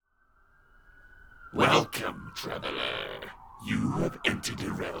Welcome, traveler. You have entered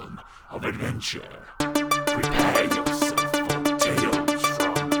the realm of adventure. Prepare yourself for tales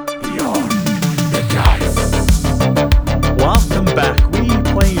from beyond the dice. Welcome back. We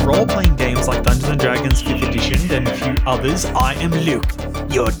play role-playing games like Dungeons & Dragons 5th Edition and a few others. I am Luke,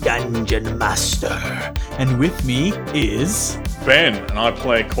 your Dungeon Master. And with me is... Ben, and I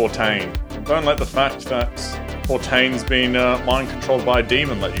play Cortain. Don't let the fact that Cortain's been mind-controlled by a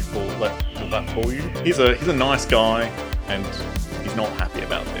demon let that fool you. He's a nice guy, and he's not happy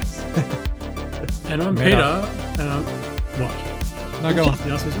about this. And I'm Peter, and I'm... What? No, go on.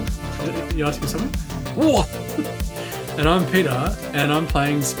 You ask me something? What? And I'm Peter, and I'm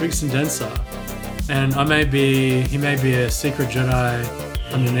playing Spooks and Denser. And he may be a secret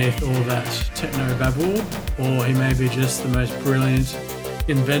Jedi underneath all that techno babble, or he may be just the most brilliant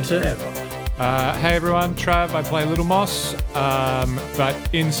inventor ever. Hey everyone, Trav, I play Little Moss, but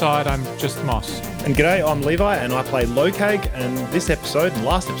inside I'm just Moss. And g'day, I'm Levi and I play Lokag, and this episode and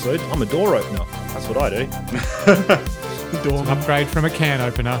last episode, I'm a door opener. That's what I do. Door upgrade from a can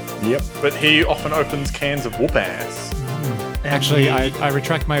opener. Yep. But he often opens cans of whoop ass. Actually, I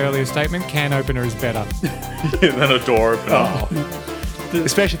retract my earlier statement. Can opener is better. Than a door opener.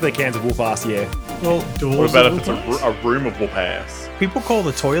 Especially if they're cans of whoop ass, yeah. Well, doors. What about if it's a room of whoop ass? People call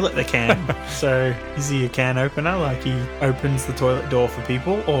the toilet the can. So is he a can opener? Like he opens the toilet door for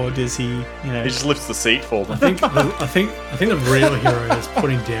people, or does he, He just lifts the seat for them. I think the real hero is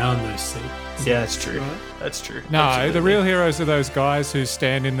putting down those seats. Yeah, that's true. Right? That's true. No, Absolutely. the real heroes are those guys who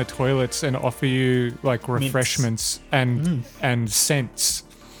stand in the toilets and offer you like refreshments and scents.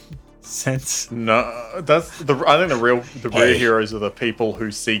 Sense. No, I think the real heroes are the people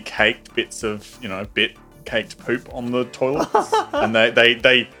who see caked bits of caked poop on the toilets and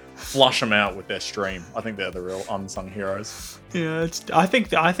they flush them out with their stream. I think they're the real unsung heroes. Yeah, I think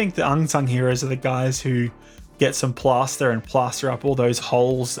the unsung heroes are the guys who get some plaster and plaster up all those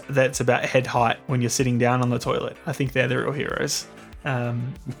holes that's about head height when you're sitting down on the toilet. I think they're the real heroes.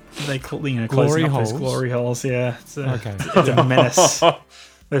 They closing up Glory those holes? glory holes. Yeah, it's Okay. a menace.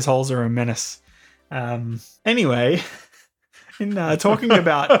 Those holes are a menace. Anyway, in talking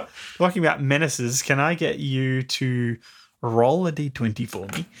about menaces, can I get you to roll a d20 for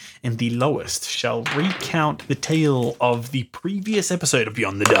me, and the lowest shall recount the tale of the previous episode of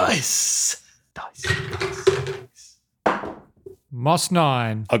Beyond the Dice. Dice. Moss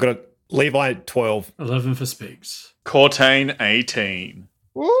 9. I got a Levi 12. 11 for Speaks. Cortain 18.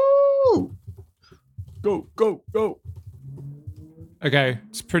 Woo! Go. Okay,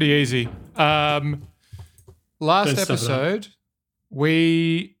 it's pretty easy. Last Don't stuff it up. episode,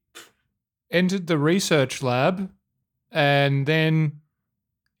 we entered the research lab and then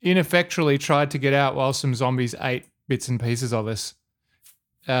ineffectually tried to get out while some zombies ate bits and pieces of us.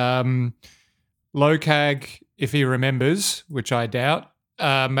 Lokag, if he remembers, which I doubt,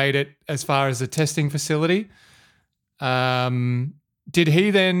 made it as far as the testing facility. Did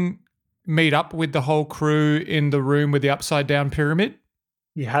he then meet up with the whole crew in the room with the upside down pyramid?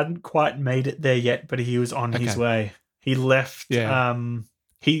 He hadn't quite made it there yet, but he was on his Okay. way. He left. Yeah.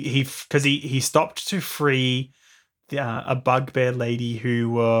 He stopped to free a bugbear lady who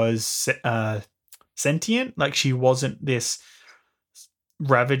was sentient. Like she wasn't this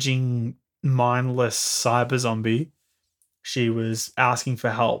ravaging, mindless cyber zombie. She was asking for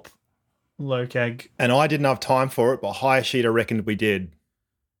help. Lokag. And I didn't have time for it, but Hayashida reckoned we did.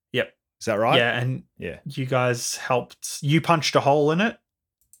 Yep. Is that right? Yeah, and Yeah. you guys helped. You punched a hole in it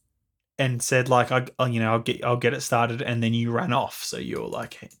and said, like, I'll get it started, and then you ran off. So you were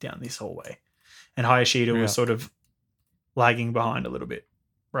like, hey, down this hallway, and Hayashida Yeah. was sort of lagging behind a little bit,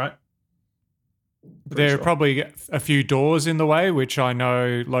 right? There are probably a few doors in the way, which I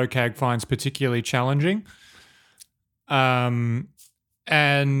know Lokag finds particularly challenging. And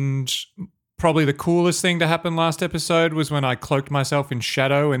probably the coolest thing to happen last episode was when I cloaked myself in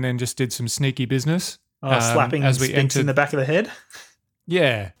shadow and then just did some sneaky business. Slapping as we Spinks in the back of the head.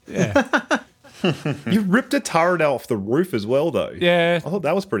 Yeah. You ripped a turret off the roof as well, though. Yeah. I thought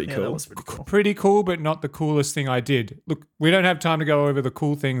that was pretty Yeah, cool. that was pretty cool. Pretty cool, but not the coolest thing I did. Look, we don't have time to go over the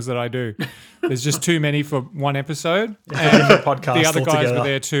cool things that I do. There's just too many for one episode. And Different podcast the other guys altogether. were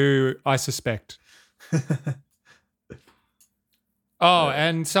there too, I suspect.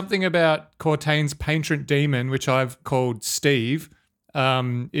 And something about Cortain's patron demon, which I've called Steve,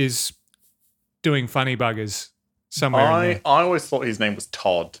 is doing funny buggers somewhere in I there. always thought his name was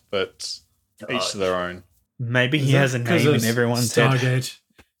Todd, but each to their own. Maybe he has a name in everyone's head. Stargate. Is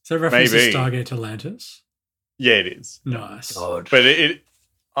that a reference Maybe. to Stargate Atlantis? Yeah, it is. Nice. But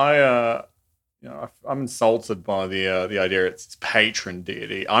I'm insulted by the idea it's patron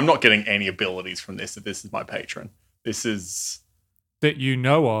deity. I'm not getting any abilities from this. If this is my patron, this is That you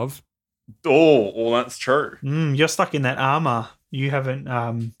know of. well, that's true. You're stuck in that armor. You haven't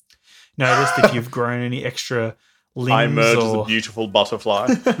noticed if you've grown any extra limbs. I emerge as a or... beautiful butterfly.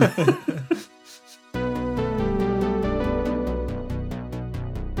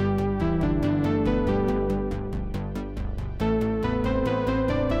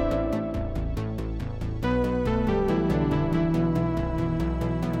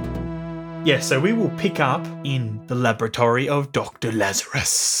 Yeah, so we will pick up in the laboratory of Dr.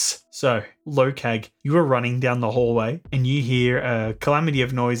 Lazarus. So, Lokag, you are running down the hallway and you hear a calamity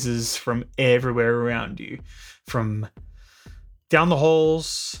of noises from everywhere around you. From down the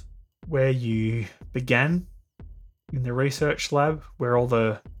halls where you began in the research lab, where all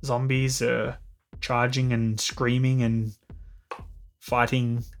the zombies are charging and screaming and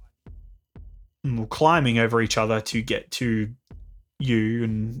fighting, and climbing over each other to get to you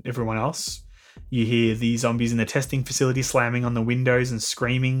and everyone else. You hear the zombies in the testing facility slamming on the windows and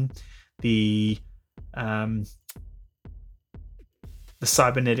screaming. The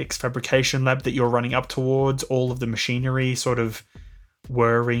cybernetics fabrication lab that you're running up towards, all of the machinery sort of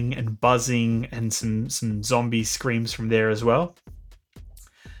whirring and buzzing, and some zombie screams from there as well.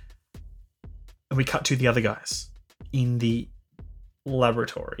 And we cut to the other guys in the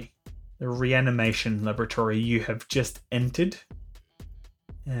laboratory, the reanimation laboratory you have just entered.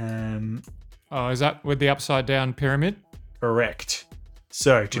 Is that with the upside down pyramid? Correct.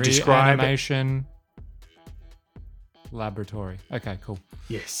 So to describe, Reanimation laboratory. Okay, cool.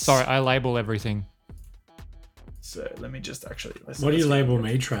 yes. Sorry, I label everything. So let me just actually. What do you label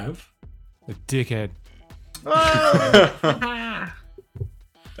me, Trav? The dickhead.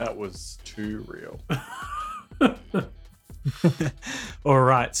 That was too real. All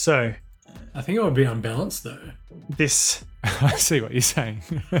right. So I think it would be unbalanced though. this. I see what you're saying.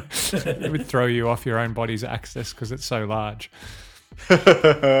 It would throw you off your own body's axis because it's so large.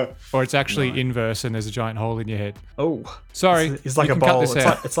 Or it's actually inverse and there's a giant hole in your head. Oh, Sorry. it's like you a can cut bowl. this It's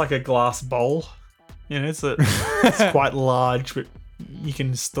out. like, it's like a glass bowl. You know, it's quite large, but you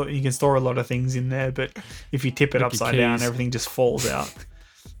can store a lot of things in there. But if you tip it Like your upside down, keys. everything just falls out.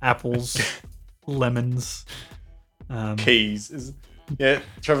 Apples, lemons. Keys. Yeah,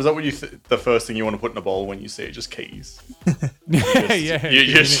 Trevor, is that what the first thing you want to put in a bowl when you see it? Just keys. Yeah.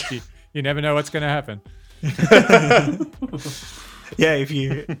 you- You never know what's going to happen. Yeah, if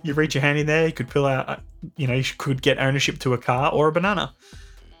you reach your hand in there, you could pull out. You could get ownership to a car or a banana.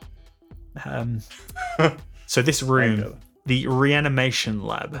 So this room, the reanimation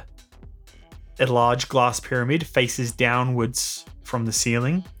lab, a large glass pyramid faces downwards from the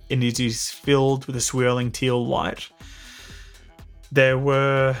ceiling, and it is filled with a swirling teal light. There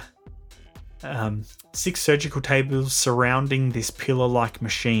were 6 surgical tables surrounding this pillar-like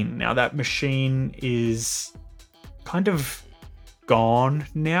machine. Now that machine is kind of gone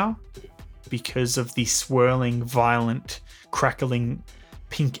now because of the swirling, violent, crackling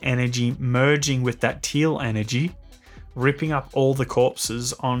pink energy merging with that teal energy, ripping up all the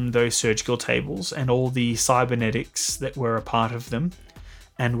corpses on those surgical tables and all the cybernetics that were a part of them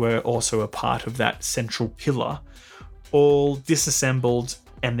and were also a part of that central pillar, all disassembled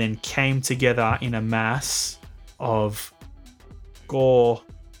and then came together in a mass of gore,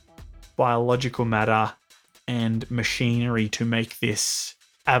 biological matter, and machinery to make this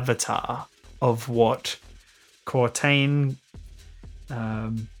avatar of what Cortain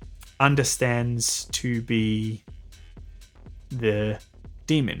understands to be the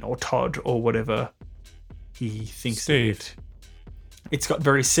demon or Todd or whatever he thinks Steve. of it. It's got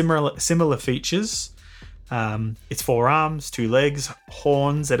very similar features. It's 4 arms, 2 legs,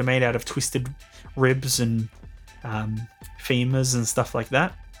 horns that are made out of twisted ribs and femurs and stuff like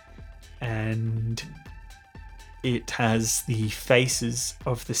that. And it has the faces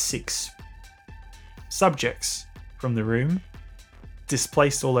of the 6 subjects from the room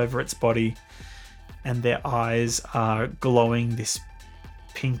displaced all over its body, and their eyes are glowing this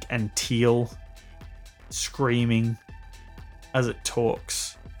pink and teal, screaming as it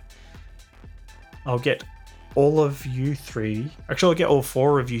talks. I'll get all of you 3, actually I'll get all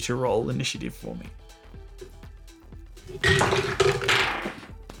 4 of you to roll initiative for me.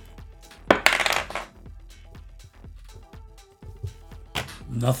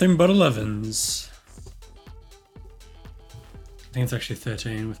 Nothing but 11s. I think it's actually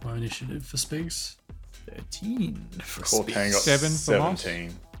 13 with my initiative for Spigs. 13 for Cortain got Speaks. 7 for Moss.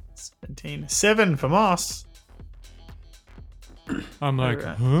 17. 17. 7 for Moss. I'm like,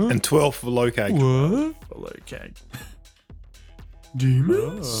 Alright. huh? And 12 for Lokag. What? Okay.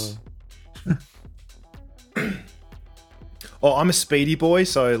 Demons? Oh. Oh, I'm a speedy boy,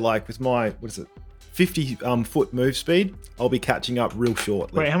 so like with my 50 foot move speed, I'll be catching up real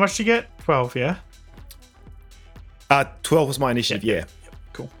shortly. Wait, how much do you get? 12, yeah? 12 was my initiative, yeah.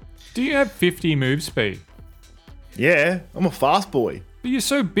 Cool. Do you have 50 move speed? Yeah, I'm a fast boy. But you're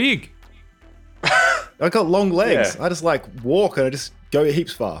so big. I got long legs. Yeah. I just like walk and I just go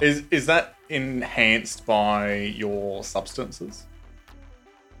heaps far. Is that enhanced by your substances?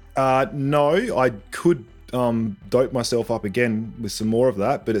 No, I could dope myself up again with some more of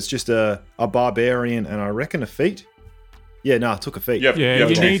that, but it's just a barbarian and I reckon a feat. Yeah, no, I took a feat. You Yeah, have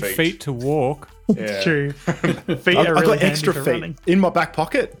you 10 need feet to walk. Yeah. True. Feet I've are really got handy extra for feet running. in my back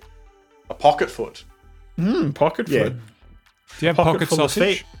pocket. A pocket foot. Pocket Yeah. foot. Do you have Pocket pocket full of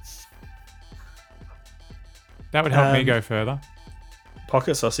sausage? feet. That would help me Um, go further.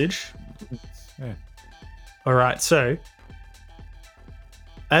 Pocket sausage. Yeah. All right, so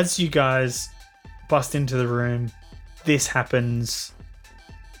as you guys bust into the room, this happens.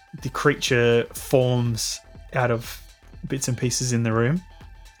 The creature forms out of bits and pieces in the room.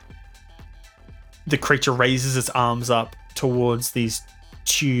 The creature raises its arms up towards these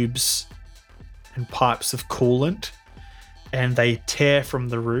tubes and pipes of coolant, and they tear from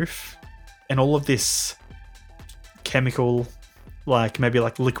the roof, and all of this chemical, like maybe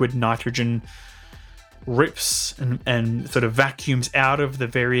like liquid nitrogen, rips and sort of vacuums out of the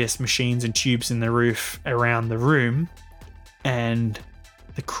various machines and tubes in the roof around the room, and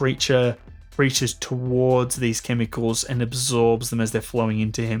the creature reaches towards these chemicals and absorbs them as they're flowing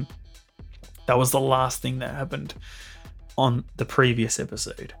into him. That was the last thing that happened on the previous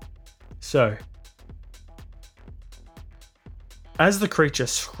episode. So, as the creature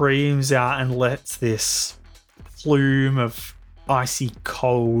screams out and lets this plume of icy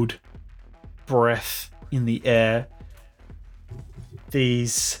cold breath in the air,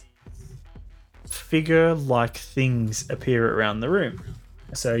 these figure-like things appear around the room.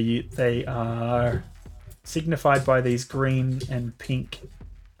 So they are signified by these green and pink,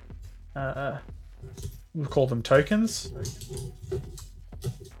 we'll call them tokens.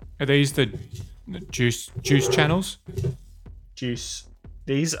 Are these the juice channels? Juice.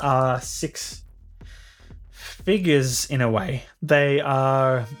 These are 6 figures in a way. They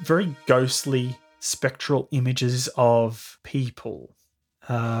are very ghostly, spectral images of people.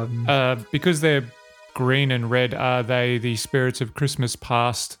 Because they're green and red, are they the spirits of Christmas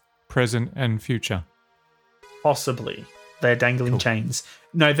past, present, and future? Possibly. They're dangling chains.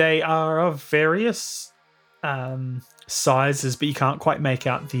 No, they are of various sizes, but you can't quite make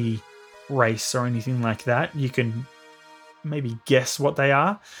out the race or anything like that. You can maybe guess what they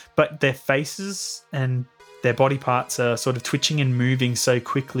are, but their faces and their body parts are sort of twitching and moving so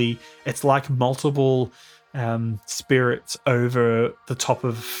quickly. It's like multiple spirits over the top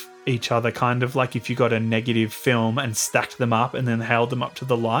of each other, kind of like if you got a negative film and stacked them up and then held them up to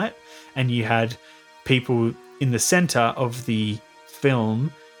the light, and you had people in the center of the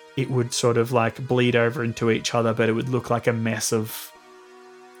film, it would sort of like bleed over into each other, but it would look like a mess of,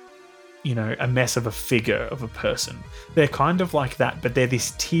 a mess of a figure of a person. They're kind of like that, but they're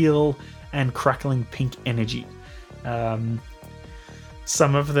this teal and crackling pink energy.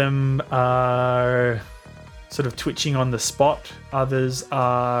 Some of them are sort of twitching on the spot. Others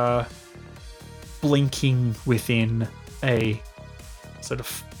are blinking within a sort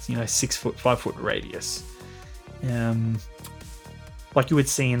of 6 foot, 5 foot radius. Like you would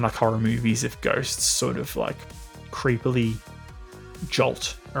see in like horror movies if ghosts sort of like creepily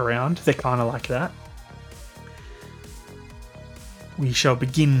jolt around. They're kind of like that. We shall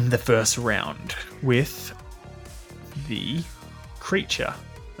begin the first round with the creature.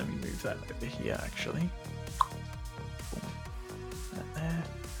 Let me move that over here actually.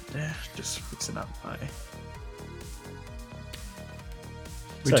 There. Just fixing up my...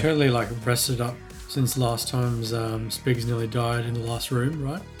 We totally like rested up since last time's Spigs nearly died in the last room,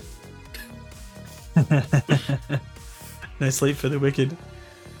 right? No sleep for the wicked.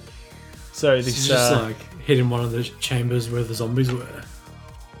 So this It's just like hid in one of the chambers where the zombies were.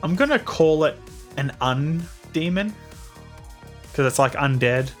 I'm gonna call it an undemon because it's like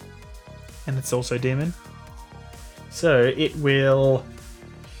undead and it's also demon. So it will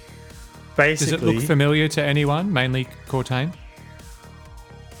basically... Does it look familiar to anyone, mainly Cortain?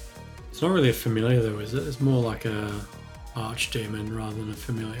 It's not really a familiar though, is it? It's more like a archdemon rather than a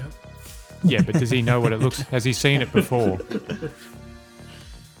familiar. Yeah, but does he know what it looks? Has he seen it before?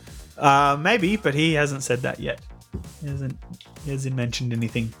 Maybe, but he hasn't said that yet. He hasn't mentioned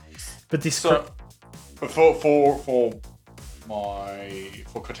anything. But this... So, for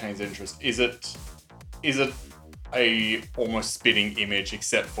Cortain's interest, is it a almost spitting image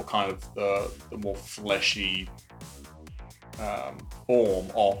except for kind of the more fleshy form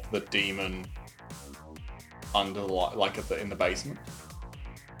of the demon under in the basement?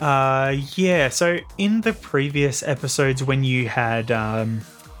 Yeah. So in the previous episodes, when you had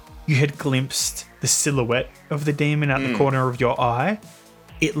glimpsed the silhouette of the demon at the corner of your eye,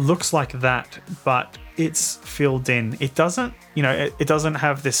 it looks like that, but it's filled in. It doesn't, it doesn't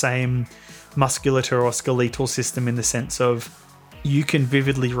have the same musculature or skeletal system in the sense of you can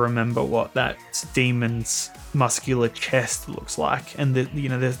vividly remember what that demon's muscular chest looks like, and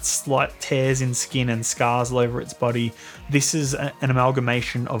the slight tears in skin and scars all over its body. This is an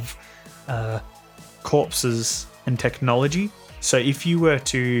amalgamation of corpses and technology. So if you were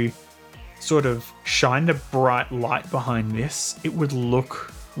to sort of shine a bright light behind this, it would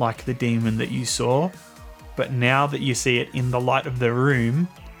look like the demon that you saw. But now that you see it in the light of the room,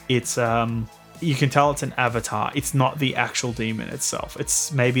 it's you can tell it's an avatar. It's not the actual demon itself.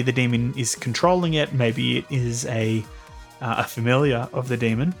 It's maybe the demon is controlling it. Maybe it is a familiar of the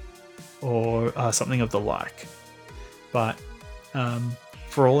demon, or something of the like. But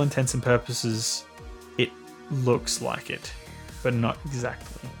for all intents and purposes, it looks like it, but not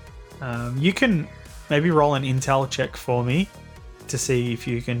exactly. You can maybe roll an intel check for me to see if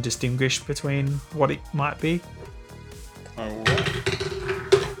you can distinguish between what it might be. Alright.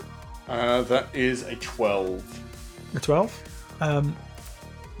 That is a 12. A 12?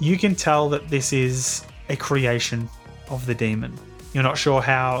 You can tell that this is a creation of the demon. You're not sure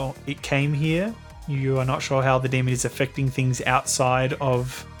how it came here. You are not sure how the demon is affecting things outside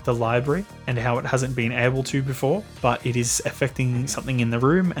of the library and how it hasn't been able to before, but it is affecting something in the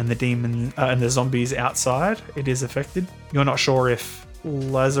room, and the demon and the zombies outside it is affected. You're not sure if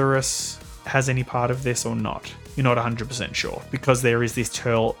Lazarus has any part of this or not. You're not 100% sure because there is this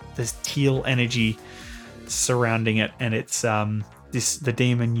teal energy surrounding it, and it's the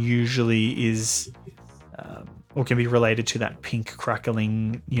demon usually is or can be related to that pink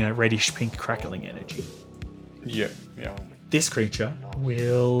crackling, reddish pink crackling energy. Yeah. This creature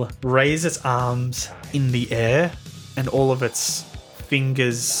will raise its arms in the air, and all of its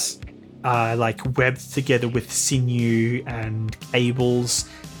fingers are like webbed together with sinew and cables,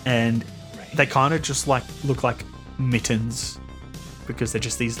 and they kind of just look like mittens because they're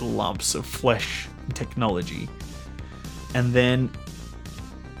just these lumps of flesh and technology. And then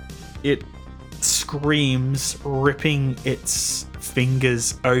it screams, ripping its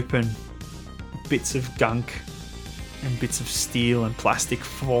fingers open. Bits of gunk and bits of steel and plastic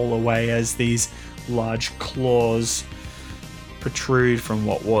fall away as these large claws protrude from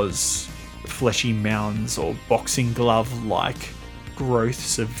what was fleshy mounds or boxing glove-like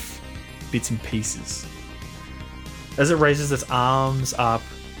growths of bits and pieces. As it raises its arms up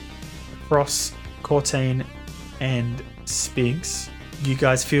across Cortane and Spigs, you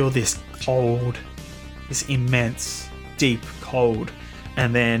guys feel this cold, this immense, deep cold,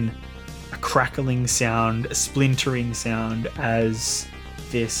 and then a crackling sound, a splintering sound as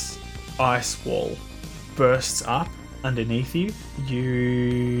this ice wall bursts up underneath you.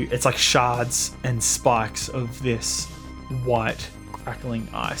 It's like shards and spikes of this white crackling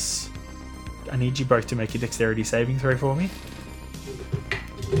ice. I need you both to make a dexterity saving throw for me.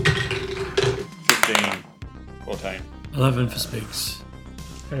 15. 14. 11 for Speaks.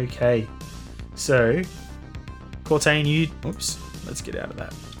 Okay. So, Cortane, let's get out of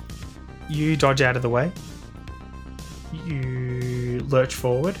that. You dodge out of the way. You lurch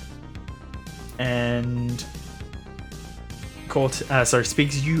forward. And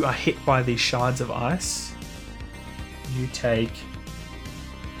Speaks, you are hit by these shards of ice. You take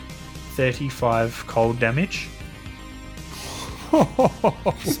 35 cold damage.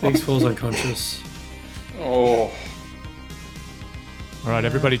 Speaks falls unconscious. Oh. All right,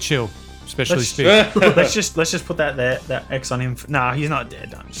 everybody chill, especially Speaks. let's just put that there. That X on him. Nah, he's not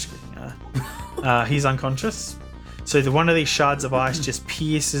dead. I'm just kidding. He's unconscious. So one of these shards of ice just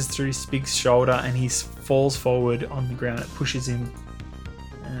pierces through Spig's shoulder, and he falls forward on the ground. It pushes him.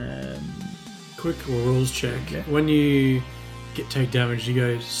 Quick rules check. Yeah. When you take damage, you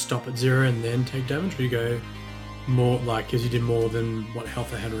go stop at 0 and then take damage, or you go more because you did more than what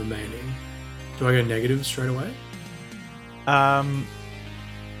health I had remaining? Do I go negative straight away?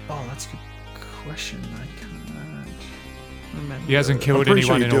 Oh, that's a good question. I can't remember. He hasn't killed pretty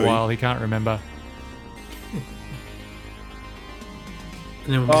anyone sure in you a do. while. He can't remember.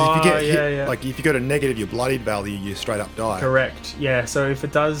 And then If you get yeah, hit, yeah. like if you go to negative your bloody value, you straight up die. Correct. Yeah. So if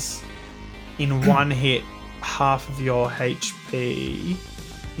it does in one hit half of your HP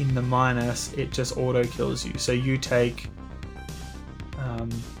in the minus, it just auto kills you. So you take.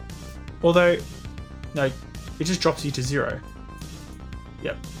 Although, no, it just drops you to 0.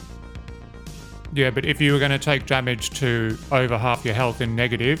 Yep. Yeah, but if you were going to take damage to over half your health in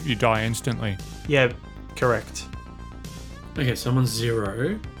negative, you die instantly. Yeah, correct. Okay, so I'm on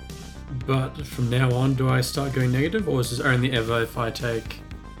 0. But from now on, do I start going negative, or is this only ever if I take...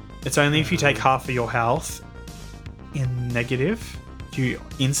 It's only if you take half of your health in negative, you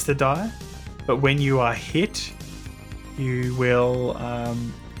insta-die. But when you are hit, you will...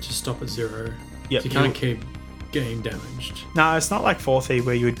 Just stop at 0. Yep, So you can't keep getting damaged. No, it's not like 4th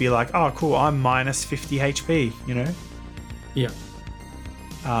where you would be like, oh, cool, I'm minus 50 HP, you know? Yeah.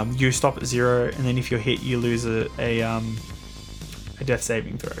 You stop at 0, and then if you're hit, you lose a death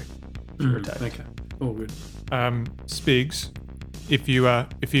saving throw. For your attack. Okay. All good. Spigs, if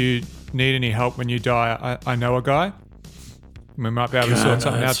you need any help when you die, I know a guy. We might be able to sort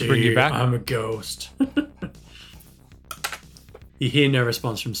something out to bring you back. I'm a ghost. You hear no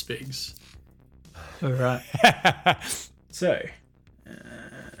response from Spigs. All right. So,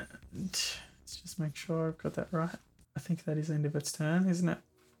 let's just make sure I've got that right. I think that is the end of its turn, isn't it?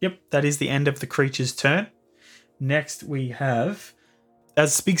 Yep, that is the end of the creature's turn. Next, we have,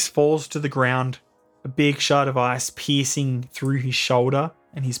 as Spigs falls to the ground, a big shard of ice piercing through his shoulder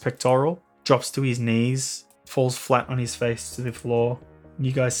and his pectoral, drops to his knees, falls flat on his face to the floor.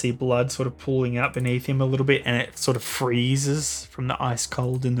 You guys see blood sort of pooling out beneath him a little bit, and it sort of freezes from the ice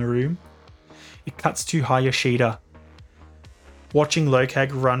cold in the room. It cuts to Hayashida, watching Lokag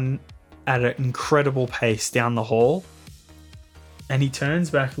run at an incredible pace down the hall. And he turns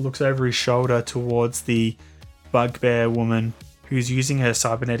back, looks over his shoulder towards the bugbear woman who's using her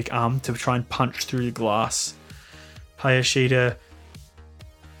cybernetic arm to try and punch through the glass. Hayashida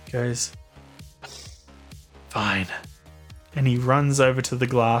goes, fine. And he runs over to the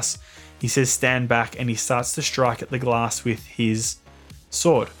glass. He says, stand back, and he starts to strike at the glass with his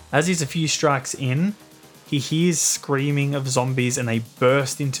sword. As he's a few strikes in, he hears screaming of zombies, and they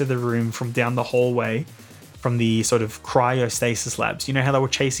burst into the room from down the hallway from the sort of cryostasis labs. You know how they were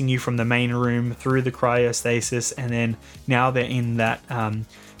chasing you from the main room through the cryostasis, and then now they're in that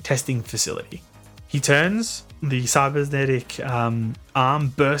testing facility. He turns, the cybernetic arm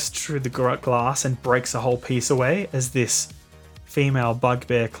bursts through the glass and breaks a whole piece away as this female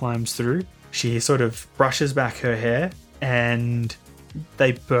bugbear climbs through. She sort of brushes back her hair, and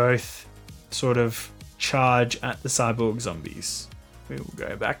they both sort of charge at the cyborg zombies. We will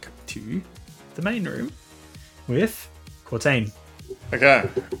go back to the main room with Cortain. Okay.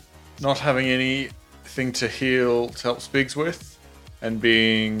 Not having anything to heal to help Spigs with, and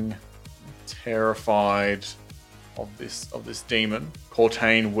being terrified of this demon,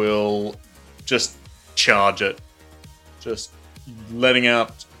 Cortain will just charge it. Just letting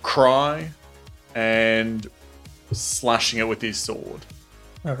out cry and slashing it with his sword.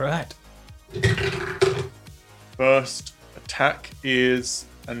 All right. First attack is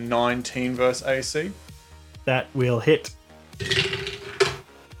a 19 versus AC. That will hit.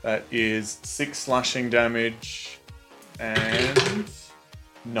 That is 6 slashing damage and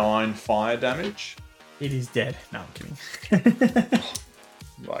 9 fire damage. It is dead. No, I'm kidding.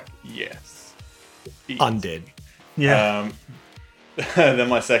 Like, yes. Undead. Yeah. Then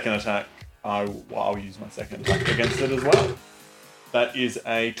my second attack, I'll use my second attack against it as well. That is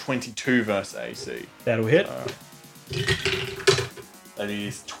a 22 versus AC. That'll hit. That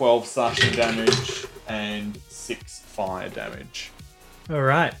is 12 slashing damage and 6 fire damage. All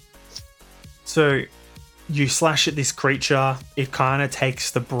right. So you slash at this creature. It kind of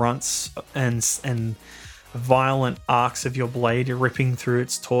takes the brunts and violent arcs of your blade ripping through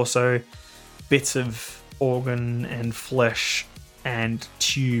its torso. Bits of organ and flesh and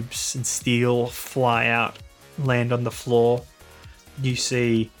tubes and steel fly out, land on the floor. You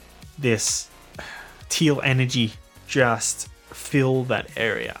see this teal energy just fill that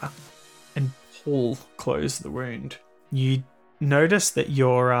area and pull close the wound. You notice that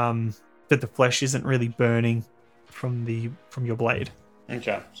your that the flesh isn't really burning from your blade.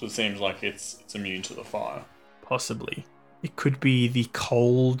 Okay, so it seems like it's immune to the fire. Possibly. It could be the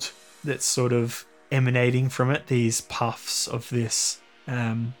cold that's sort of emanating from it, these puffs of this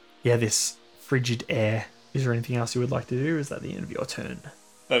this frigid air. Is there anything else you would like to do, or is that the end of your turn?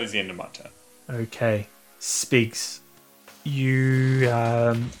 That is the end of my turn. Okay. Spigs, you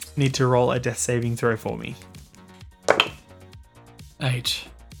need to roll a death saving throw for me. 8.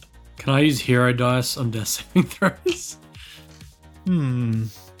 Can I use hero dice on death saving throws?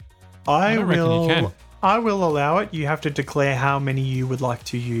 I don't reckon you can. I will allow it. You have to declare how many you would like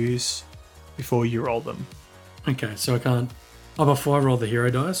to use before you roll them. Okay, so I can't... Oh, before I roll the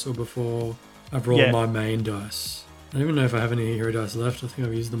hero dice, or before I've rolled Yeah. my main dice? I don't even know if I have any hero dice left. I think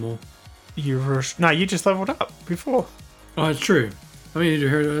I've used them all. You just leveled up before. Oh, it's true. How many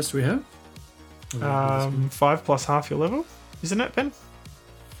hero dice do we have? 5 plus half your level, isn't it, Ben?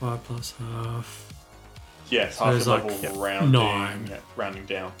 5 plus half. Yes, So half it's the like level rounding, 9. yeah, rounding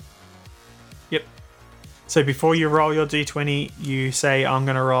down. Yep. So before you roll your d20, you say, I'm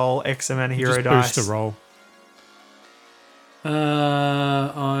going to roll X amount of hero Just dice. boost a roll.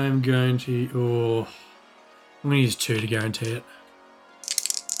 I'm going to. Oh, I'm going to use 2 to guarantee it.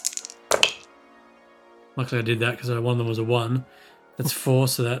 Luckily, I did that because one of them was a 1. That's 4,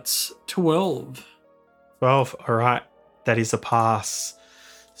 so that's 12. 12. All right. That is a pass.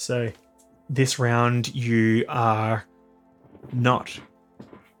 So this round, you are not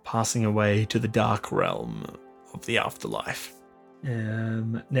passing away to the dark realm of the afterlife.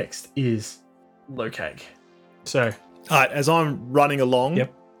 Next is Lokag. So, All right, as I'm running along,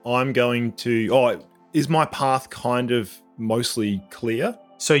 Yep. I'm going to. Oh, is my path kind of mostly clear?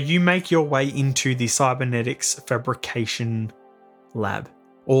 so you make your way into the cybernetics fabrication lab.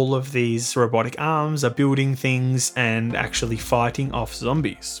 All of these robotic arms are building things and actually fighting off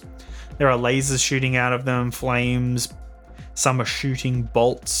zombies. There are lasers shooting out of them, flames. Some are shooting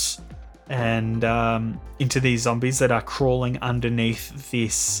bolts and into these zombies that are crawling underneath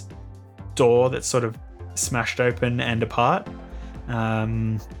this door that's sort of smashed open and apart.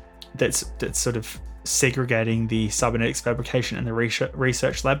 That's sort of segregating the cybernetics fabrication and the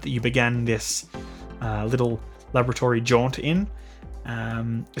research lab that you began this little laboratory jaunt in.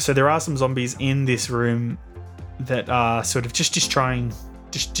 So there are some zombies in this room that are sort of just destroying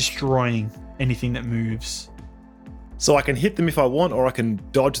anything that moves. So I can hit them if I want, or I can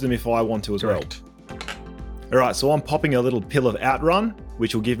dodge them if I want to as Correct. well. All right, so I'm popping a little pill of outrun,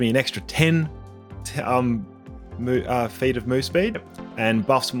 which will give me an extra 10 feet of move speed, and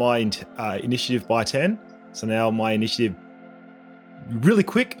buffs my initiative by 10. So now my initiative, really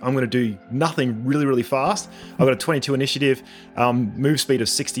quick, I'm going to do nothing really, really fast. I've got a 22 initiative, move speed of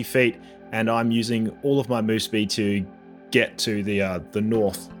 60 feet, and I'm using all of my move speed to get to the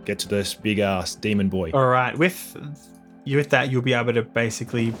north, get to this big ass demon boy. All right, with that, you'll be able to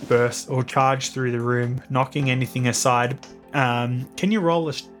basically burst or charge through the room, knocking anything aside. Can you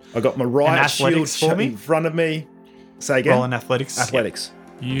roll I got my right shield athletics for me? in front of me. Say again. roll an athletics? Athletics.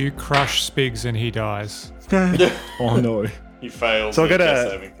 You crush Spigs and he dies. Yep. Oh no. He failed. So I the got death a-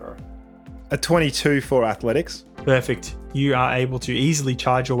 saving throw. A 22 for athletics. Perfect. You are able to easily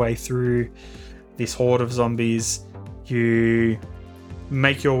charge your way through this horde of zombies. You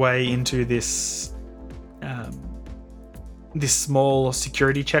make your way into this this small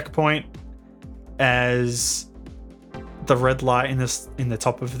security checkpoint as the red light in the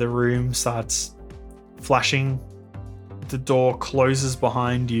top of the room starts flashing. The door closes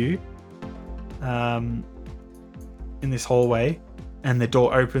behind you in this hallway, and the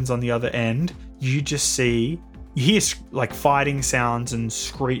door opens on the other end. You hear like fighting sounds and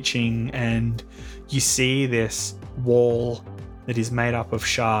screeching, and you see this wall that is made up of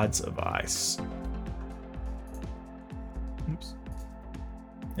shards of ice. Oops.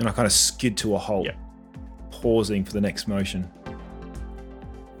 And I kind of skid to a halt, Yep. pausing for the next motion.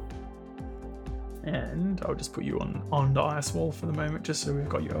 And I'll just put you on the ice wall for the moment, just so we've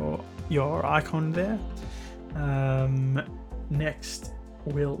got your icon there. Next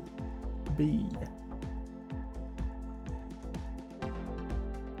will be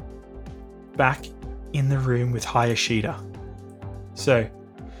back in the room with Hayashida. So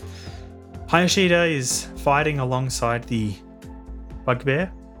Hayashida is fighting alongside the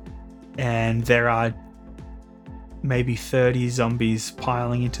bugbear, and there are maybe 30 zombies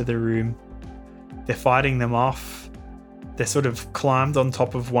piling into the room. They're fighting them off. They're sort of climbed on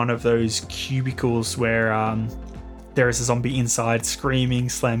top of one of those cubicles where there is a zombie inside screaming,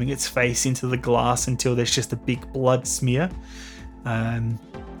 slamming its face into the glass until there's just a big blood smear. And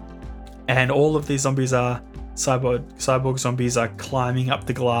all of these zombies are cyborg zombies are climbing up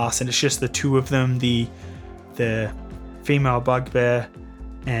the glass, and it's just the two of them, the female bugbear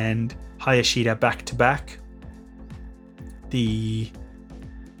and Hayashida back to back. The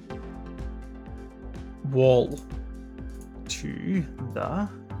wall to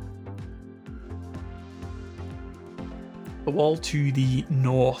the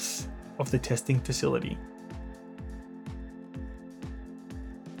north of the testing facility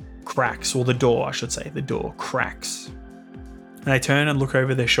cracks, or the door, I should say. The door cracks. And they turn and look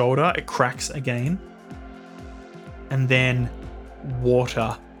over their shoulder. It cracks again. And then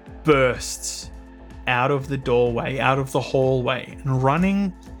water bursts out of the doorway, out of the hallway, and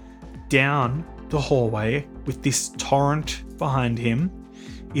running down the hallway with this torrent behind him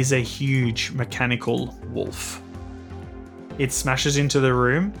is a huge mechanical wolf. It smashes into the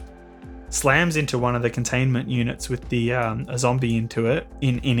room, slams into one of the containment units with the a zombie in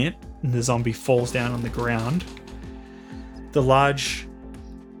it, and the zombie falls down on the ground. The large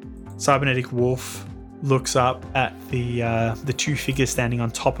cybernetic wolf looks up at the two figures standing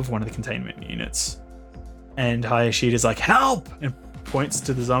on top of one of the containment units. And Hayashida's like, help! And points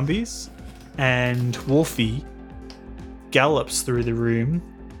to the zombies. And Wolfie gallops through the room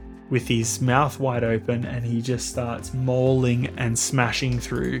with his mouth wide open, and he just starts mauling and smashing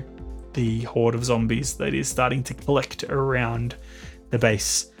through the horde of zombies that is starting to collect around the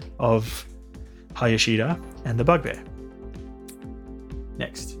base of Hayashida and the bugbear.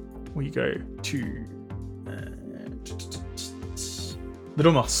 Next, we go to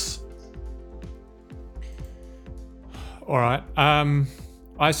Little Moss. All right.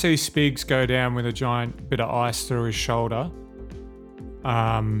 I see Spigs go down with a giant bit of ice through his shoulder.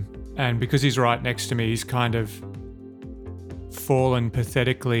 And because he's right next to me, he's kind of fallen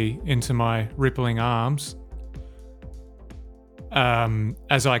pathetically into my rippling arms.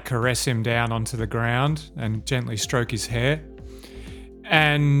 As I caress him down onto the ground and gently stroke his hair.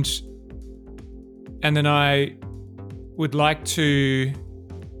 And then I would like to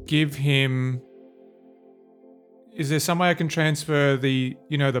give him... Is there some way I can transfer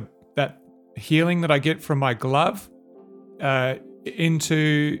that healing that I get from my glove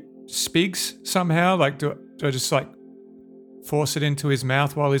into Spigs somehow? Like, do I just like force it into his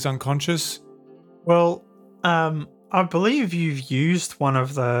mouth while he's unconscious? Well, I believe you've used one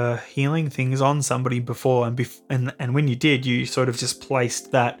of the healing things on somebody before, and when you did, you sort of just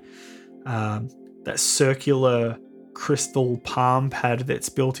placed that circular crystal palm pad that's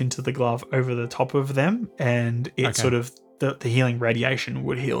built into the glove over the top of them, and it sort of the healing radiation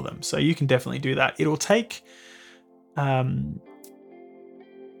would heal them. So you can definitely do that. It'll take an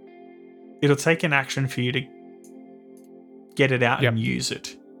action for you to get it out and use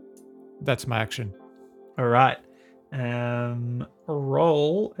it. That's my action. All right.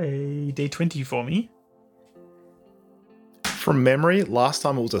 Roll a d20 for me. From memory, last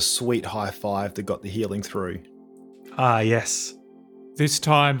time it was a sweet high five that got the healing through. Ah, yes. This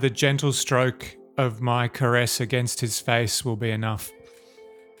time, the gentle stroke of my caress against his face will be enough.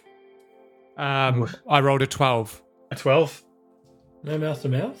 I rolled a 12. A 12. No mouth to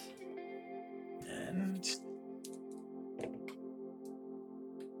mouth? And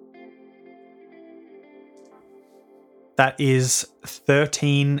that is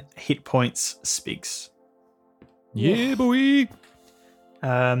 13 hit points, Spigs. Yeah, boy.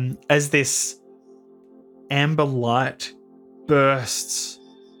 As this amber light bursts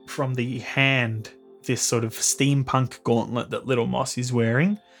from the hand, this sort of steampunk gauntlet that Little Moss is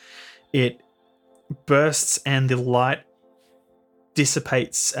wearing, it bursts and the light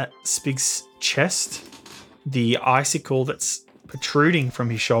dissipates at Spig's chest. The icicle that's protruding from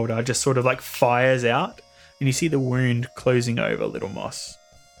his shoulder just sort of like fires out, and you see the wound closing over Little Moss.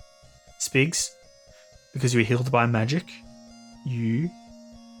 Spigs, because you're healed by magic, you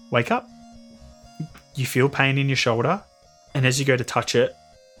wake up. You feel pain in your shoulder, and as you go to touch it,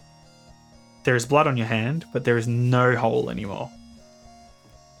 there is blood on your hand, but there is no hole anymore.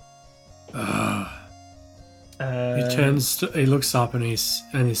 He looks up and he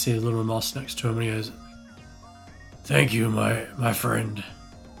sees Little Moss next to him, and he goes, "Thank you, my friend.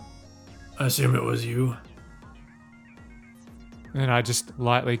 I assume it was you." And I just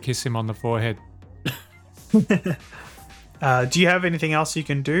lightly kiss him on the forehead. Do you have anything else you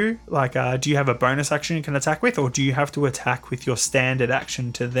can do? Like, do you have a bonus action you can attack with, or do you have to attack with your standard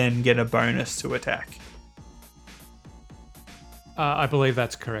action to then get a bonus to attack? I believe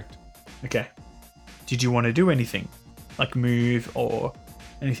that's correct. Okay. Did you want to do anything? Like move or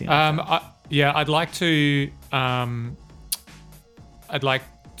anything like that? I'd like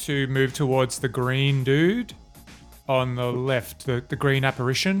to move towards the green dude on the left, the green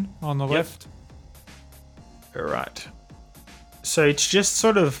apparition on the left. All right. So it's just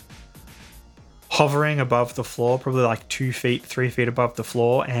sort of hovering above the floor, probably like 2 feet, 3 feet above the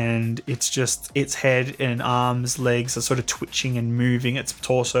floor, and it's just its head and arms, legs are sort of twitching and moving. Its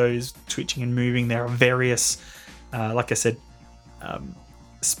torso is twitching and moving. There are various, like I said,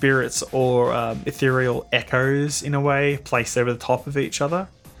 spirits or ethereal echoes in a way placed over the top of each other,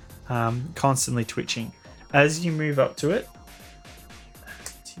 constantly twitching. As you move up to it,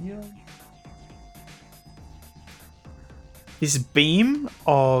 this beam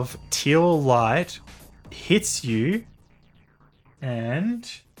of teal light hits you, and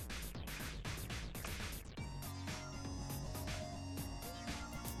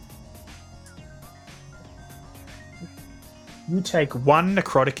you take 1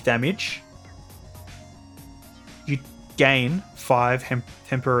 necrotic damage. You gain 5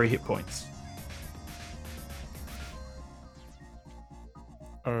 temporary hit points.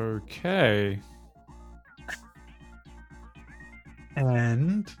 Okay.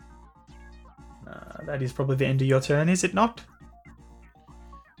 And that is probably the end of your turn, is it not?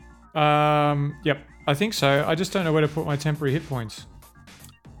 Yep. I think so. I just don't know where to put my temporary hit points.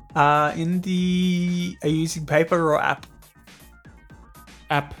 Are you using paper or app?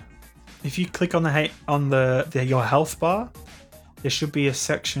 App. If you click on your health bar, there should be a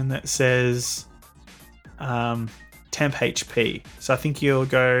section that says temp HP. So I think you'll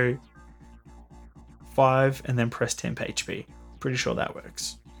go 5 and then press temp HP. Pretty sure that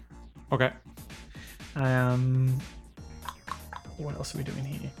works. Okay. What else are we doing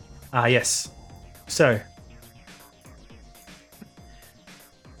here? Yes. So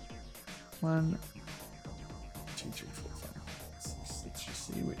 1, 2, 3, 4, 5, 6. Let's just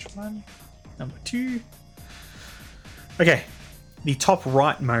see which one. Number 2. Okay. The top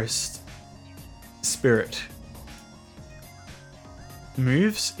rightmost spirit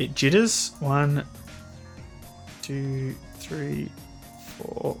moves. It jitters. 1, 2, 3,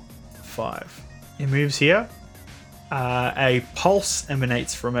 4, 5. It moves here. A pulse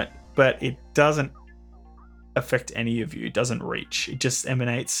emanates from it, but it doesn't affect any of you. It doesn't reach. It just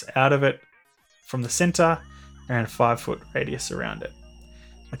emanates out of it from the center and a 5-foot radius around it,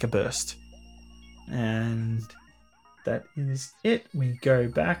 like a burst. And that is it. We go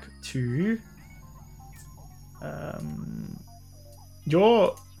back to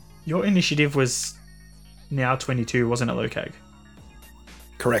your initiative was now 22, wasn't it, Lokag?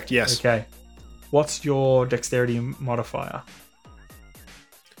 Correct, yes. Okay. What's your dexterity modifier?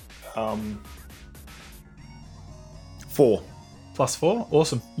 4. +4.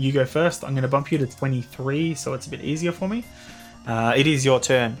 Awesome. You go first. I'm going to bump you to 23, so it's a bit easier for me. It is your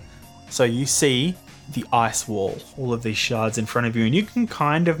turn. So you see the ice wall, all of these shards in front of you, and you can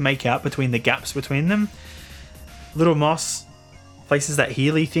kind of make out between the gaps between them. Little Moss places that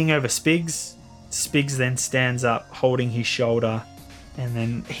Healy thing over Spigs. Spigs then stands up, holding his shoulder, and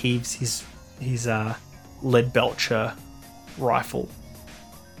then heaves his lead belcher rifle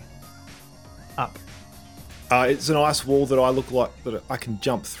up. It's an ice wall that I look like that I can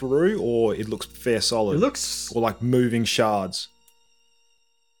jump through, or it looks fair solid. It looks or like moving shards.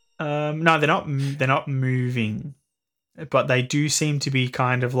 no, they're not moving, but they do seem to be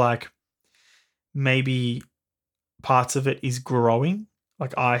kind of like maybe parts of it is growing.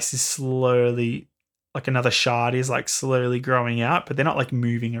 Like ice is slowly, like another shard is like slowly growing out, but they're not like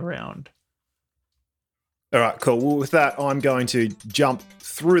moving around. All right, cool. Well, with that, I'm going to jump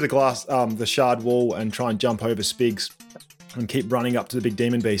through the glass, the shard wall, and try and jump over Spigs, and keep running up to the big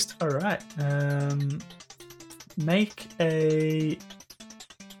demon beast. All right. Make a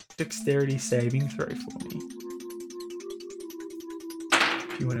dexterity saving throw for me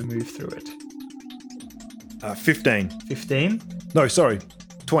if you want to move through it. 15. 15. No, sorry,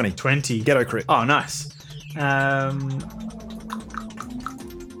 20. 20. Ghetto crit. Oh, nice.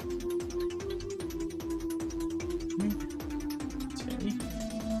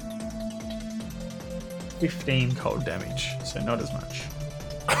 15 cold damage, so not as much.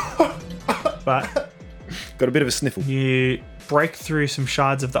 But Got a bit of a sniffle. you break through some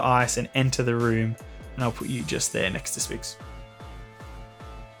shards of the ice and enter the room, and I'll put you just there next to Spigs.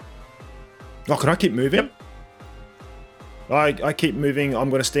 Oh, can I keep moving? Yep. I keep moving. I'm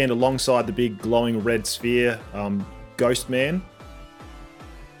going to stand alongside the big glowing red sphere, Ghost Man,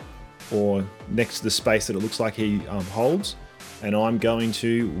 or next to the space that it looks like he holds, and I'm going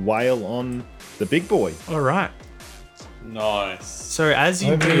to wail on the big boy. All right. Nice. So as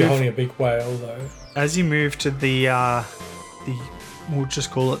you Hopefully you're holding move, a big whale, though. as you move to the we'll just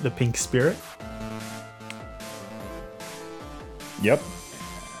call it the pink spirit. Yep.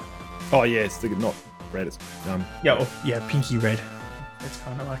 Oh yeah, it's not red. It's Yeah, pinky red. It's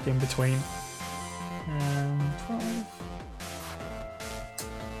kind of like in between. 12.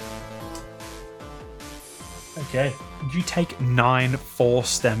 Okay, you take 9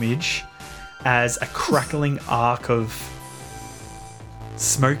 force damage as a crackling arc of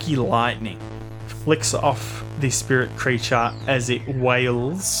smoky lightning flicks off the spirit creature as it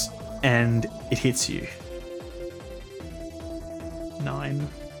wails and it hits you. 9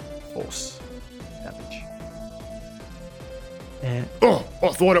 force damage. And Oh, I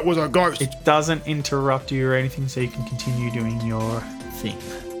thought it was a ghost. it doesn't interrupt you or anything, so you can continue doing your thing.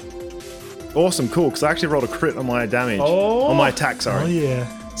 Awesome, cool. Because I actually rolled a crit on my damage, on my attack. Sorry. Oh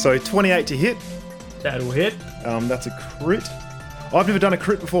yeah, So 28 to hit. that'll hit. That's a crit. I've never done a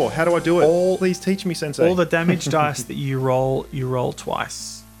crit before. How do I do it? Please teach me, Sensei. All the damage dice that you roll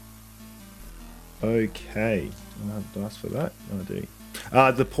twice. Okay. I have dice for that. I do.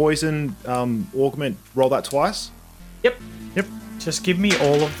 The poison augment, roll that twice. Yep. Yep. Just give me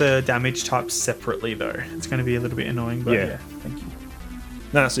all of the damage types separately, though. It's going to be a little bit annoying, but Yeah. yeah thank you.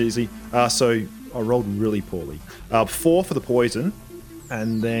 No, that's easy. So I rolled really poorly. 4 for the poison,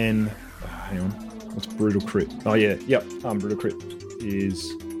 and then hang on, what's brutal crit? Oh yeah, yep. Brutal crit is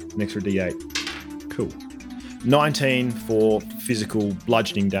an extra D8. Cool. 19 for physical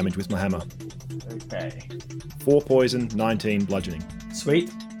bludgeoning damage with my hammer. Okay. 4 poison, 19 bludgeoning.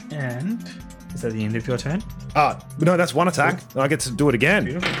 Sweet. And is that the end of your turn? No, that's one attack. I get to do it again.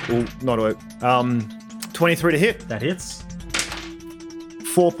 Beautiful. Well, not 23 to hit. That hits.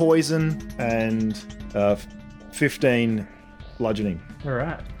 4 poison and 15 bludgeoning. All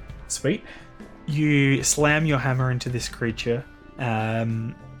right. Sweet. You slam your hammer into this creature.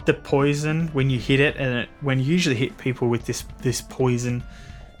 The poison, when you hit it, and when you usually hit people with this poison,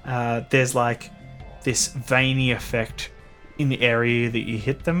 there's like this veiny effect in the area that you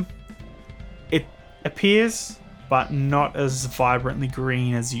hit them. It appears, but not as vibrantly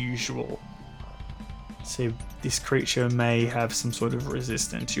green as usual. So this creature may have some sort of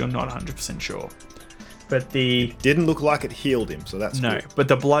resistance. You're not 100% sure. But Didn't look like it healed him, so that's no, good. but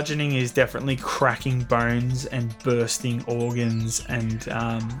the bludgeoning is definitely cracking bones and bursting organs, and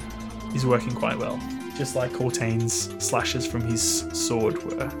is working quite well. Just like Cortain's slashes from his sword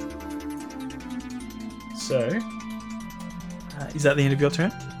were. So, is that the end of your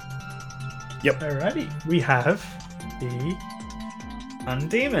turn? Yep. Alrighty. We have the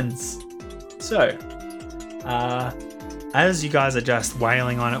Undemons. So, as you guys are just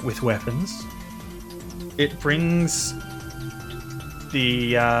wailing on it with weapons, it brings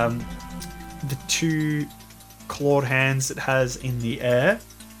the 2 clawed hands it has in the air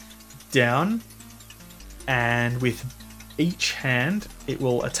down, and with each hand it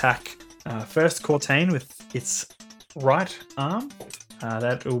will attack first Cortain with its right arm.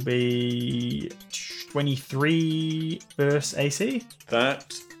 That will be 23 versus AC.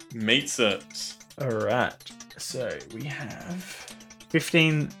 That meets it. Alright, so we have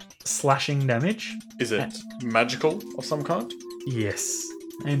 15 slashing damage. Is it magical of some kind? Yes.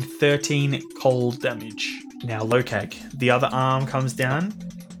 And 13 cold damage. Now, Lokag, the other arm comes down.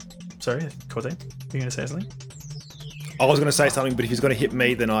 Sorry, Cortain, you going to say something? I was going to say something, but if he's going to hit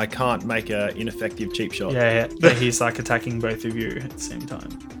me, then I can't make an ineffective cheap shot. Yeah. But he's like attacking both of you at the same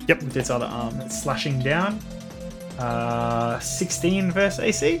time. Yep. With its other arm. It's slashing down. 16 versus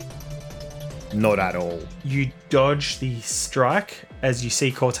AC. Not at all. You dodge the strike as you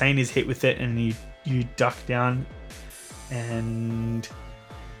see Cortain is hit with it, and you duck down, and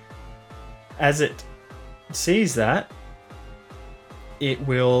as it sees that, it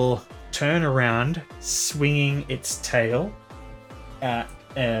will turn around, swinging its tail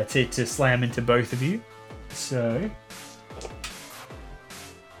to slam into both of you. So,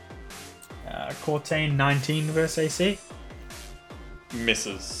 Cortain 19 versus AC,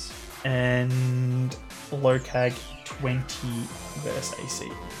 Misses. and Lokag 20 versus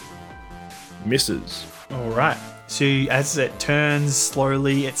AC. Misses. All right. So as it turns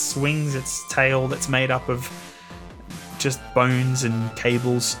slowly, it swings its tail that's made up of just bones and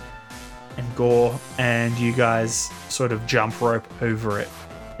cables and gore, and you guys sort of jump rope over it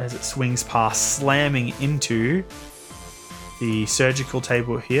as it swings past, slamming into the surgical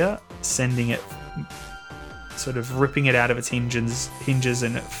table here, sending it, sort of ripping it out of its hinges,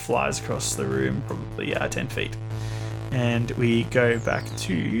 and it flies across the room, probably 10 feet. And we go back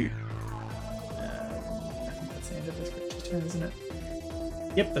to... I think that's the end of this creature's turn, isn't it?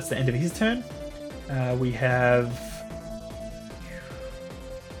 Yep, that's the end of his turn. We have...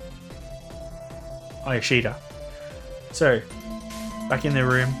 Hayashida. So, back in the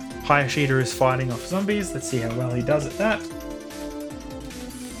room, Hayashida is fighting off zombies. Let's see how well he does at that.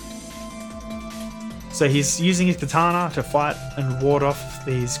 So he's using his katana to fight and ward off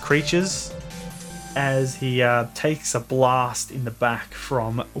these creatures as he takes a blast in the back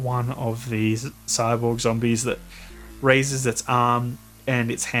from one of these cyborg zombies that raises its arm,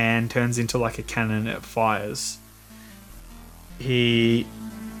 and its hand turns into like a cannon. It fires. He,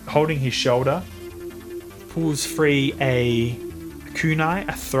 holding his shoulder, pulls free a kunai,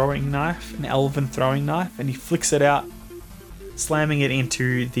 a throwing knife, an elven throwing knife, and he flicks it out, slamming it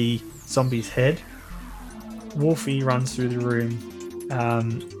into the zombie's head. Wolfie runs through the room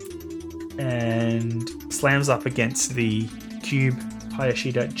and slams up against the cube.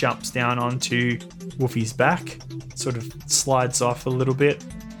 Hayashida jumps down onto Wolfie's back, sort of slides off a little bit,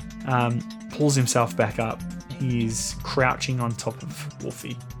 pulls himself back up. He's crouching on top of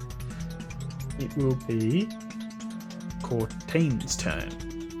Wolfie. It will be Cortain's turn.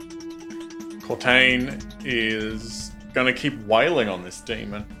 Cortain is going to keep wailing on this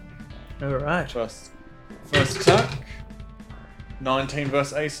demon. All right. First attack. 19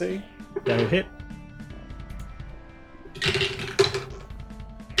 versus AC. That'll hit.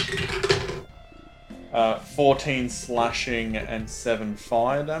 Uh, 14 slashing and 7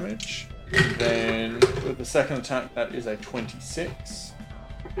 fire damage. And then with the second attack, that is a 26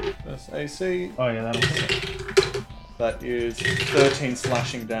 versus AC. Oh yeah, that'll hit. That is 13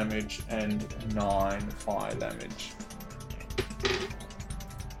 slashing damage and 9 fire damage.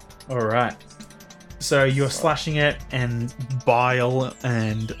 All right. So you're slashing it, and bile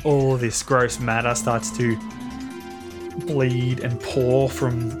and all this gross matter starts to bleed and pour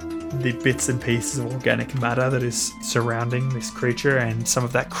from the bits and pieces of organic matter that is surrounding this creature, and some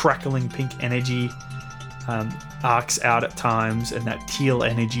of that crackling pink energy arcs out at times, and that teal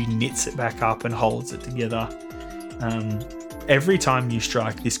energy knits it back up and holds it together. Every time you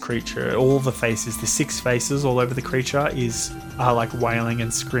strike this creature, all the faces, the 6 faces all over the creature, are like wailing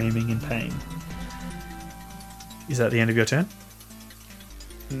and screaming in pain. Is that the end of your turn?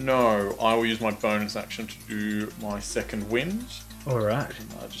 No, I will use my bonus action to do my second wind. All right.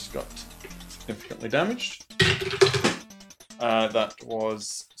 I just got significantly damaged. That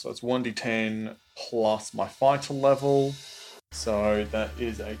was, so it's 1d10 plus my fighter level. So that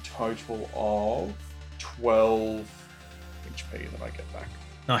is a total of 12 HP that I get back.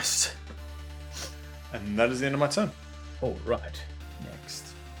 Nice. And that is the end of my turn. All right.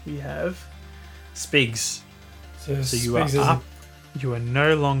 Next, we have Spigs. So you Spigs are isn't- up. You are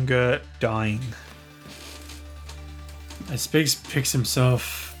no longer dying. And Spigs picks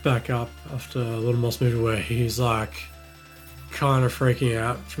himself back up after a little more smooth where he's like kind of freaking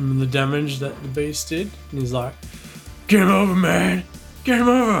out from the damage that the beast did. And he's like, "Get him over, man! Get him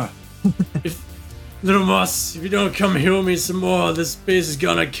over! If Little Moss, if you don't come heal me some more, this beast is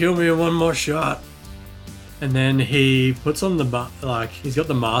gonna kill me in one more shot." And then he puts on he's got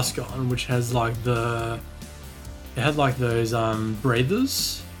the mask on, which has like it had like those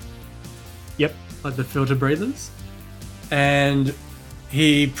breathers. Yep. Like the filter breathers. And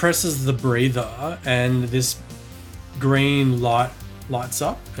he presses the breather, and this green light lights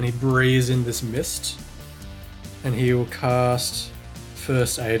up, and he breathes in this mist, and he will cast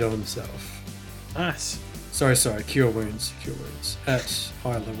First Aid on himself. Nice. Sorry, Cure Wounds at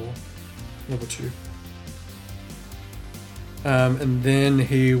high level 2. And then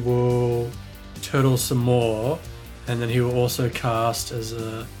he will turtle some more, and then he will also cast as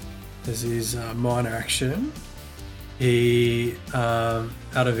his minor action. He, out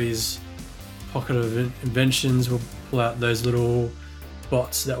of his pocket of inventions, will pull out those little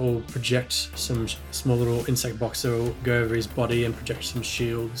bots that will project some small little insect box that will go over his body and project some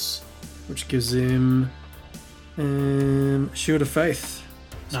shields, which gives him Shield of Faith.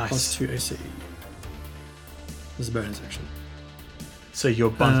 Nice. Plus 2 AC. There's a bonus action. So you're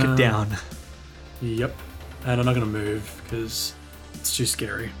bunkered down. Yep. And I'm not going to move because it's too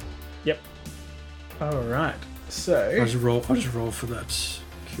scary. Yep. All right. So I'll just roll for that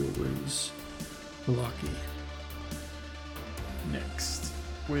Cure Wounds. Lucky. next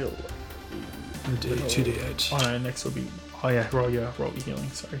will be 2d8. Oh no, next will be roll your healing.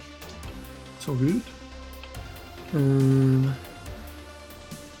 Sorry. It's all good.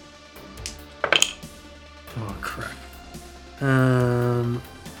 Oh crap.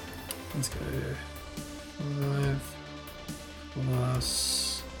 Let's go 5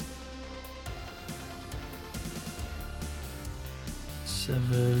 plus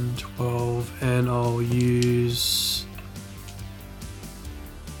 7, 12, and I'll use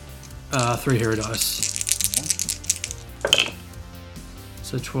 3 hero dice.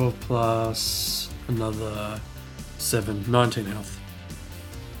 So 12 plus another 7, 19 health.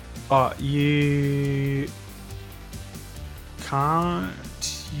 You can't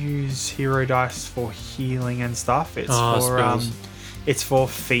use hero dice for healing and stuff. It's Spells. it's for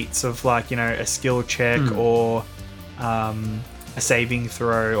feats of like, a skill check or a saving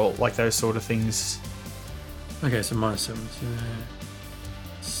throw or like those sort of things. Okay, so minus 7.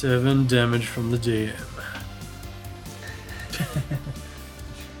 So 7 damage from the DM.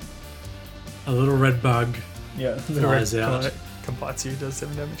 A little red bug. Yeah, Flies out. Compatsu does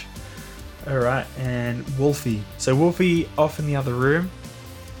 7 damage. Alright, and Wolfie. So Wolfie, off in the other room,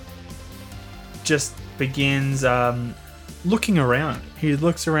 just begins looking around. He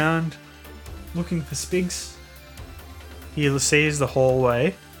looks around, looking for Spigs. He sees the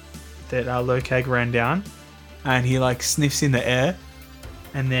hallway that Lokag ran down, and he sniffs in the air,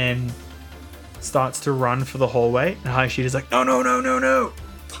 and then starts to run for the hallway. And Hayashita's like, no.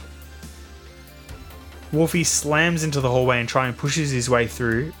 Wolfie slams into the hallway and pushes his way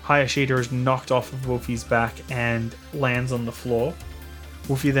through. Hayashita is knocked off of Wolfie's back and lands on the floor.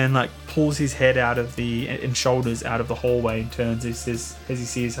 Wolfie then like pulls his head out of and shoulders out of the hallway and turns as he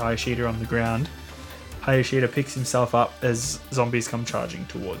sees Hayashida on the ground. Hayashida picks himself up as zombies come charging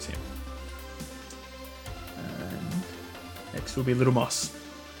towards him. And next will be Little Moss.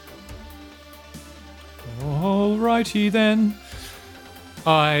 Alrighty then.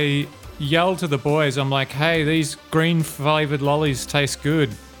 I yell to the boys, I'm like, hey, these green flavoured lollies taste good.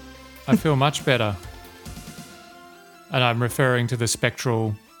 I feel much better. And I'm referring to the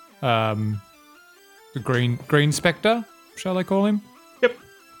spectral, the green spectre, shall I call him? Yep.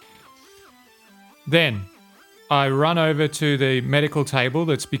 Then I run over to the medical table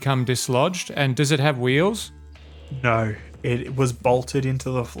that's become dislodged, and does it have wheels? No, it was bolted into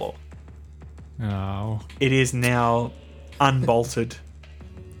the floor. Oh. It is now unbolted,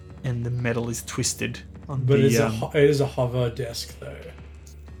 and the metal is twisted on But the. it is a hover desk, though.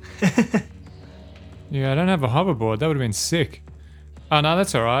 Yeah, I don't have a hoverboard. That would have been sick. Oh, no,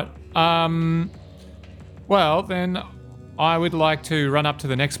 that's all right. Well, then I would like to run up to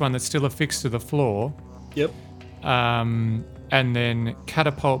the next one that's still affixed to the floor. Yep. And then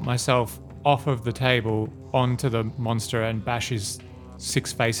catapult myself off of the table onto the monster and bash his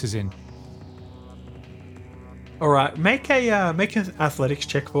 6 faces in. All right, make an athletics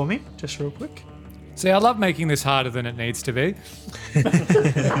check for me, just real quick. See, I love making this harder than it needs to be.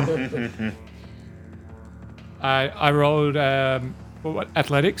 I rolled what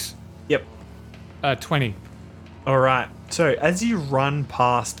athletics? Yep. 20. All right. So as you run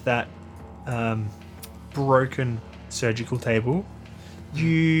past that broken surgical table,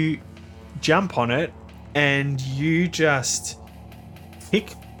 you jump on it and you just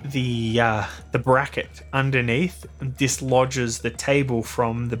pick the bracket underneath and dislodges the table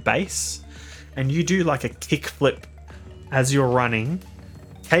from the base, and you do like a kick flip as you're running,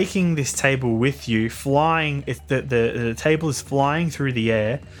 taking this table with you, flying. If the table is flying through the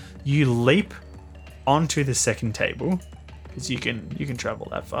air, you leap onto the second table because you can travel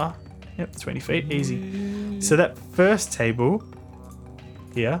that far. Yep, 20 feet, easy. So that first table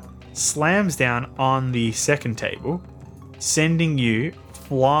here slams down on the second table, sending you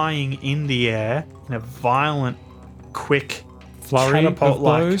flying in the air in a violent, quick, Flurry of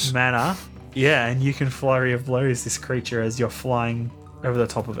catapult-like blows? manner. Yeah, and you can flurry of blows this creature as you're flying over the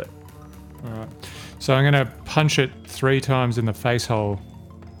top of it. All right. So I'm going to punch it 3 times in the face hole.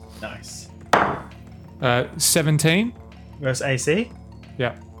 Nice. 17. Versus AC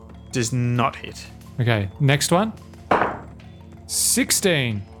Yeah. does not hit. Okay. Next one.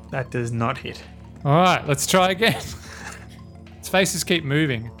 16. That does not hit. All right. Let's try again. Its faces keep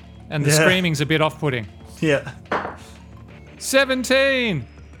moving, and the Yeah. screaming's a bit off-putting. Yeah. 17.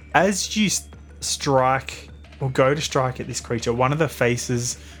 As you strike or go to strike at this creature, one of the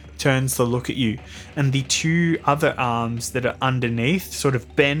faces turns to look at you, and the 2 other arms that are underneath sort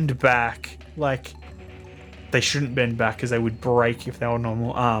of bend back. Like, they shouldn't bend back because they would break if they were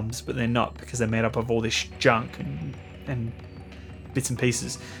normal arms, but they're not because they're made up of all this junk and bits and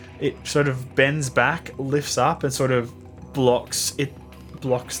pieces. It sort of bends back, lifts up, and sort of blocks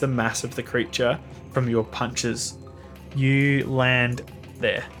the mass of the creature from your punches. You land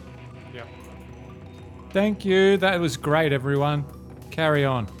there. Thank you. That was great, everyone. Carry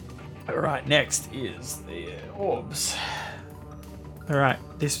on. Alright, next is the orbs. Alright,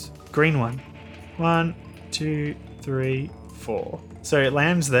 this green one. 1, 2, 3, 4. So it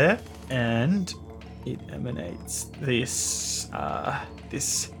lands there, and it emanates this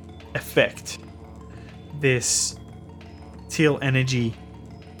effect. This teal energy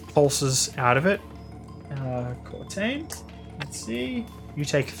pulses out of it. Cortain, let's see. You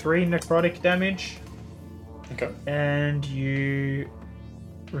take 3 necrotic damage. Okay. And you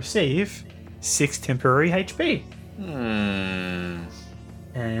receive 6 temporary HP.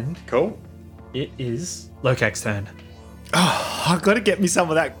 And Cool. it is Lokak's turn. Oh, I've got to get me some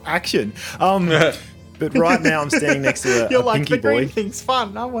of that action. But right now I'm standing next to a pinky boy. thing's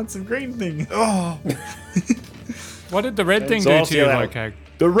fun. I want some green thing. Oh, What did the red thing So do I'll to you, see how- Lokak?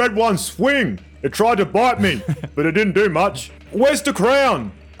 the red one swing. It tried to bite me, but it didn't do much. Where's the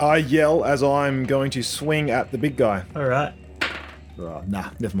crown? I yell as I'm going to swing at the big guy. All right. Nah,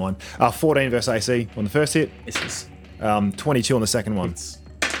 never mind. 14 versus AC on the first hit. This is 22 on the second one. it's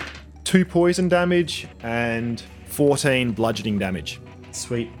 2 poison damage and 14 bludgeoning damage.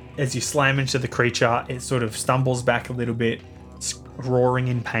 sweet. As you slam into the creature, it sort of stumbles back a little bit, roaring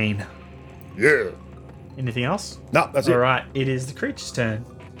in pain. Yeah. Anything else? No, that's it. All right. It is the creature's turn.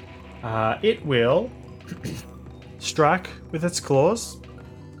 It will strike with its claws.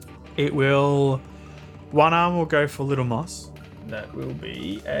 It will. One arm will go for Little Moss. That will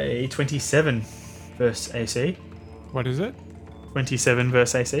be a 27 versus AC. What is it? 27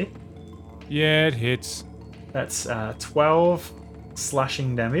 versus AC. Yeah, it hits. That's 12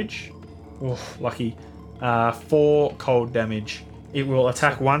 slashing damage. Oh, lucky. 4 cold damage. It will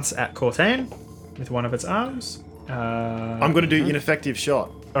attack once at Cortain with one of its arms. I'm going to do ineffective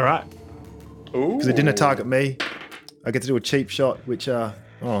shot All right. Ooh. because it didn't target me. I get to do a cheap shot, which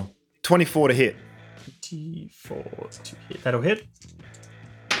 24 to hit. 24 to hit. That'll hit.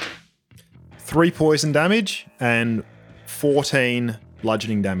 3 poison damage and 14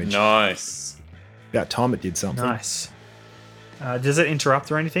 bludgeoning damage. Nice. About time it did something. Nice. Does it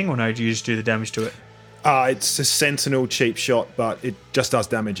interrupt or anything, or no? Do you just do the damage to it? It's a sentinel cheap shot, but it just does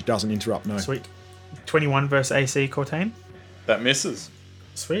damage. It doesn't interrupt, no. Sweet. 21 versus AC, Cortain. That misses.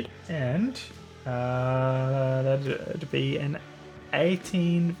 Sweet. And that'd be an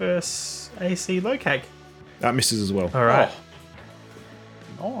 18 versus AC Lokag. That misses as well. All right.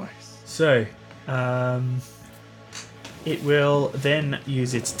 Oh, nice. So, it will then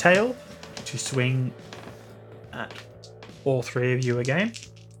use its tail to swing at all three of you again.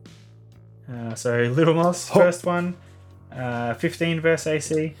 So, Little Moss, first one, 15 versus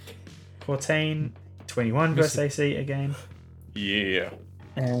AC. 14, 21 versus AC again. Yeah.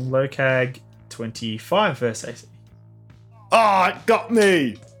 And Lokag, 25 versus AC. It got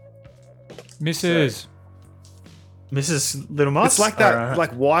me! Misses. Mrs. Little Moss? It's like that Alright.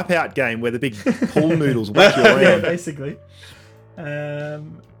 like wipeout game where the big pool noodles whack you Yeah, around. basically.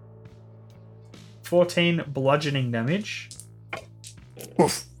 14 bludgeoning damage.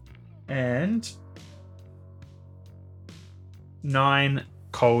 Oof. And 9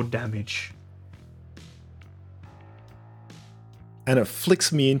 cold damage. And it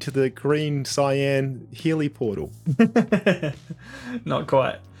flicks me into the green cyan Healy portal. Not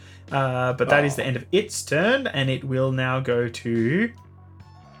quite. But that is the end of its turn, and it will now go to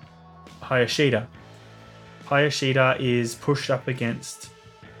Hayashida. Hayashida is pushed up against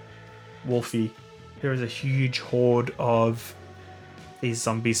Wolfie. There is a huge horde of these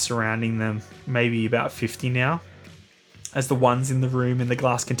zombies surrounding them, maybe about 50 now, as the ones in the room in the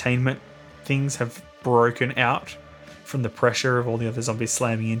glass containment things have broken out from the pressure of all the other zombies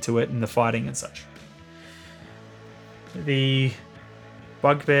slamming into it and the fighting and such. The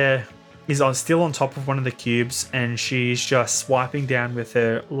bugbear is still on top of one of the cubes, and she's just swiping down with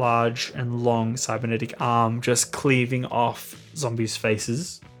her large and long cybernetic arm, just cleaving off zombies'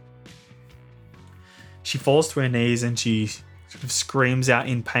 faces. She falls to her knees and she sort of screams out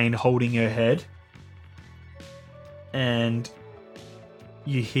in pain, holding her head. And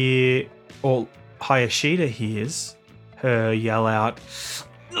you hear, or Hayashida hears her yell out,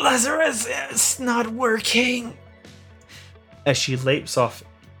 "Lazarus, it's not working!" as she leaps off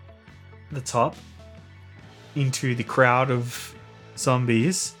the top into the crowd of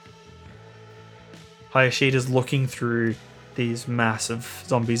zombies. Hayashida's looking through these massive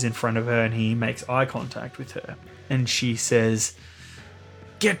zombies in front of her, and he makes eye contact with her. And she says,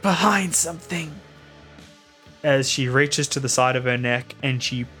 "Get behind something!" as she reaches to the side of her neck and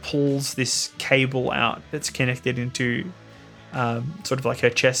she pulls this cable out that's connected into sort of like her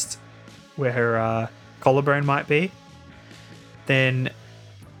chest where her collarbone might be. Then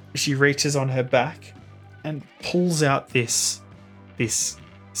she reaches on her back and pulls out this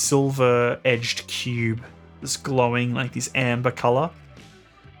silver edged cube that's glowing like this amber color,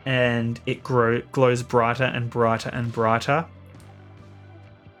 and it glows brighter and brighter and brighter.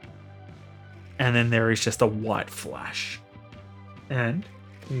 And then there is just a white flash. And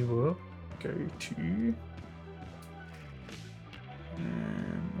we will go to...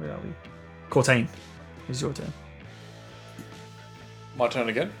 where are we? Cortain, it's your turn. My turn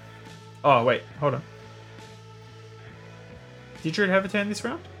again. Oh, wait, hold on. Did Druid have a turn this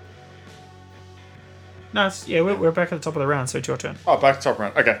round? No, we're back at the top of the round, so it's your turn. Oh, back to top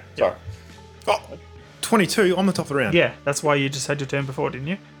round. Okay, sorry. 22 on the top of the round. Yeah, that's why you just had your turn before, didn't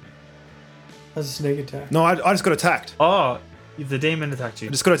you? That's a sneak attack. No, I just got attacked. Oh, the demon attacked you.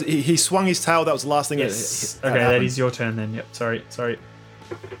 I just got. He swung his tail. That was the last thing. Yes. that Okay, that happened. is your turn then. Yep. Sorry. I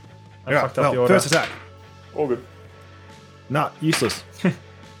Yeah, fucked up well, the order. first attack. All good. Nah, useless.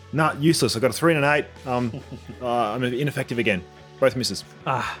 Nah, useless. I got a 3 and an 8. I'm ineffective again. Both misses.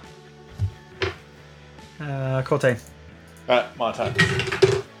 Cortain. My turn.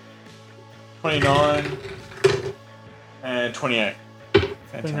 29 and 28.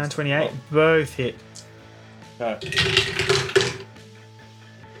 29, 28. Both hit. Okay.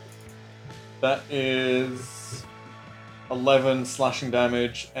 That is 11 slashing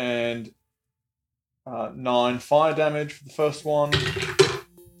damage and 9 fire damage for the first one.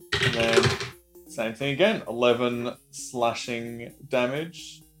 And then same thing again. 11 slashing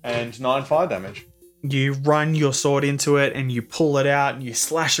damage and 9 fire damage. You run your sword into it and you pull it out and you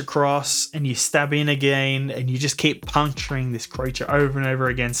slash across and you stab in again and you just keep puncturing this creature over and over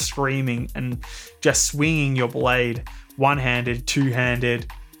again, screaming and just swinging your blade one-handed,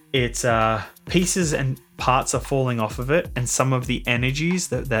 two-handed. It's pieces and parts are falling off of it, and some of the energies,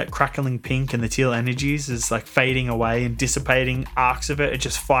 that crackling pink and the teal energies, is like fading away and dissipating. Arcs of it are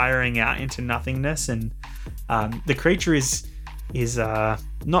just firing out into nothingness, and the creature is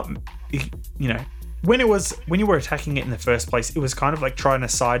not, you know, when you were attacking it in the first place, it was kind of like trying to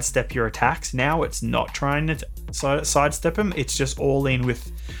sidestep your attacks. Now it's not trying to sidestep them. It's just all in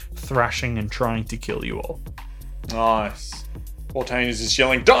with thrashing and trying to kill you all. Nice. Mortain is just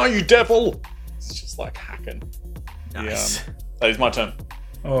yelling, "Die, you devil!" It's just like hacking. Nice. Yeah. That is my turn.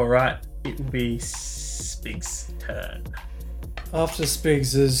 All right. It will be Spig's turn. After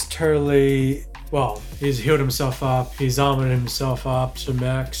Spigs is totally, well, he's healed himself up, he's armored himself up to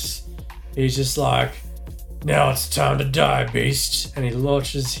max. He's just like, now it's time to die, beast. And he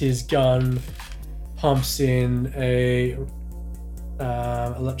launches his gun, pumps in a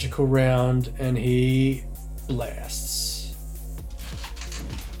electrical round, and he blasts.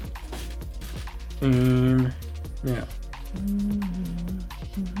 Yeah.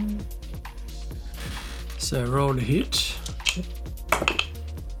 So roll to hit.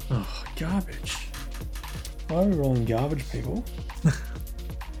 Oh, garbage. Why are we rolling garbage, people?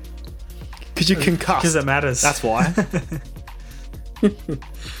 Because you concussed. Because it matters. That's why.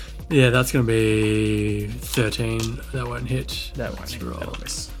 Yeah, that's going to be 13. That won't hit. That won't Let's hit. roll. That'll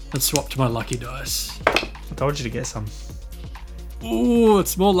miss. Let's swap to my lucky dice. I told you to get some. Ooh,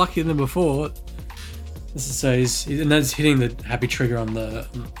 it's more lucky than before. This is so and that's hitting the happy trigger on the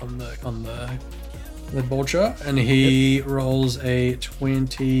vulture, and he rolls a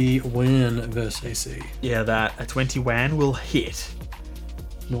 21 versus AC. Yeah, a 20 WAN will hit.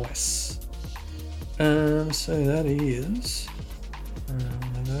 Nice. So that is one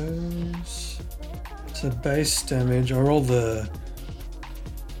of those. So base damage. I'll roll the.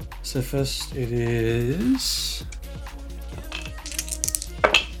 So first it is.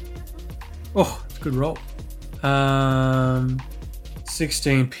 Oh, it's a good roll.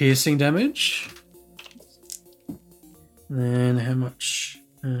 16 piercing damage. Then how much?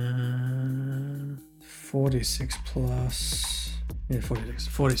 46 plus. Yeah, 46.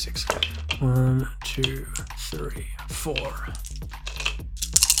 46. 1, 2, 3, 4.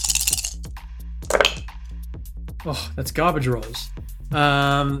 Oh, that's garbage rolls.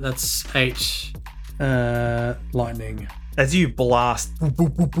 That's 8 lightning. As you blast, boof,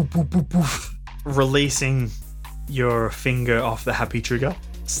 boof, boof, boof, boof, boof, boof, releasing your finger off the happy trigger,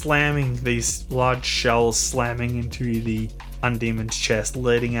 slamming these large shells, slamming into the undemon's chest,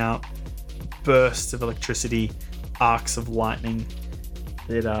 letting out bursts of electricity, arcs of lightning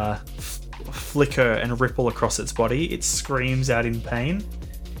that flicker and ripple across its body. It screams out in pain,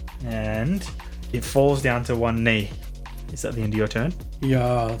 and it falls down to one knee. Is that the end of your turn?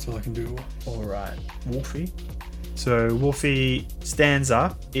 Yeah, that's all I can do. All right, Wolfie. So Wolfie stands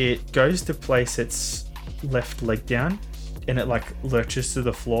up. It goes to place its left leg down, and it like lurches to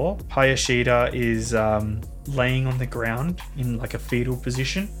the floor. Hayashida is laying on the ground in like a fetal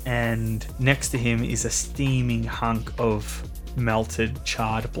position, and next to him is a steaming hunk of melted,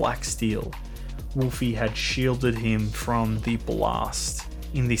 charred black steel. Wolfie had shielded him from the blast.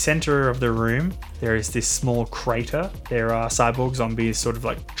 In the center of the room, there is this small crater. There are cyborg zombies sort of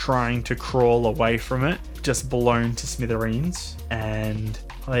like trying to crawl away from it, just blown to smithereens. And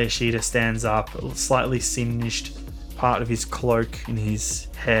Hayashida stands up, a slightly singed part of his cloak in his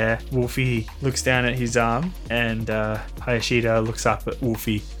hair. Wolfie looks down at his arm, and Hayashida looks up at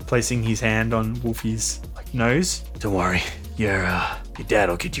Wolfie, placing his hand on Wolfie's nose. Don't worry, your dad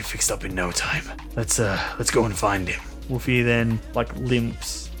will get you fixed up in no time. Let's go and find him. Wolfie then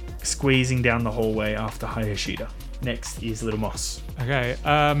limps, squeezing down the hallway after Hayashida. Next is Little Moss. Okay.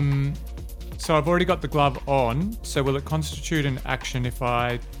 So I've already got the glove on. So will it constitute an action if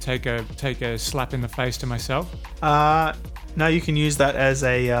I take a slap in the face to myself? No, you can use that as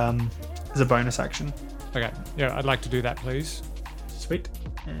a bonus action. Okay. Yeah, I'd like to do that, please. Sweet.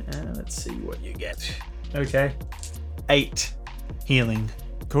 Let's see what you get. Okay. 8 healing.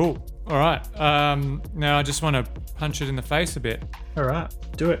 Cool. All right. Now I just want to punch it in the face a bit. All right,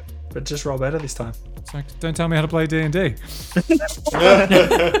 do it, but just roll better this time. It's like, don't tell me how to play D&D.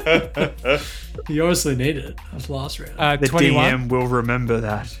 You obviously need it after last round. The 21. DM will remember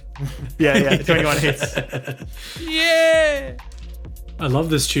that. Yeah, 21 hits. Yeah. I love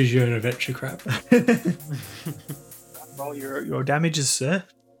this choose your own adventure crap. Roll your damages, sir.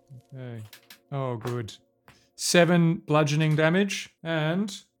 Okay. Oh, good. 7 bludgeoning damage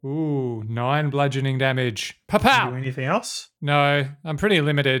and 9 bludgeoning damage. Do Pow! anything else? No, I'm pretty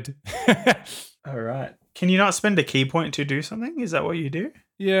limited. All right. Can you not spend a key point to do something? Is that what you do?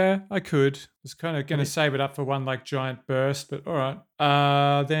 Yeah, I could. I was kind of going to save it up for one like giant burst, but all right.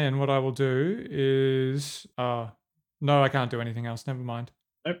 Then what I will do is, no, I can't do anything else. Never mind.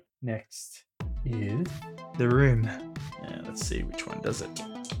 Nope. Next is the room. Let's see which one does it.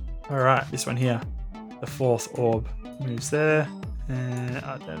 All right, this one here. The fourth orb moves there.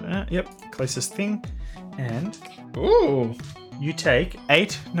 Yep, closest thing. And Ooh. you take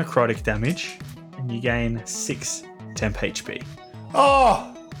 8 necrotic damage and you gain 6 temp HP.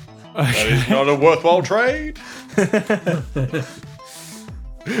 Oh, that is not a worthwhile trade.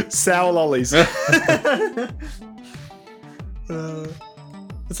 Sour lollies. It's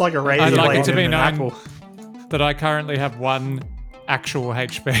like a razor I'd like blade it to in be an known apple. that I currently have 1 actual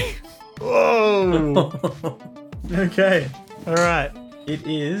HP. Whoa! Okay. All right. It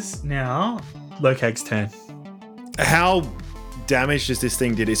is now Lokag's turn. How damaged does this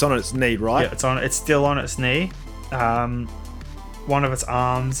thing did? It's on its knee, right? Yeah, it's still on its knee. One of its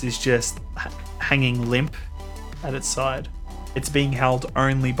arms is just hanging limp at its side. It's being held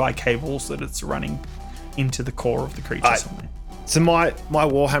only by cables that it's running into the core of the creature somewhere. So my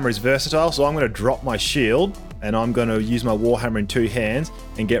Warhammer is versatile, so I'm going to drop my shield and I'm going to use my Warhammer in 2 hands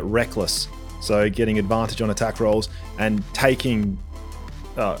and get Reckless. So getting advantage on attack rolls and taking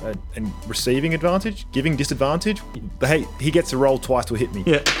and receiving advantage, giving disadvantage. Hey, he gets to roll twice to hit me.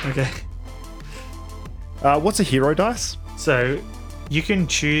 Yeah, okay. What's a hero dice? So you can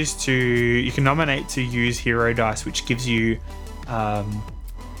nominate to use hero dice, which gives you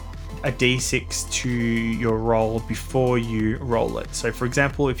a d6 to your roll before you roll it. So for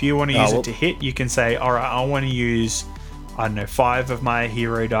example, if you want to use it to hit, you can say, all right, I want to use, 5 of my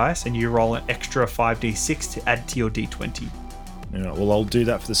hero dice, and you roll an extra 5d6 to add to your d20. All right, well, I'll do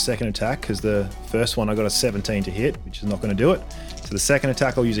that for the second attack because the first one I got a 17 to hit, which is not going to do it. So the second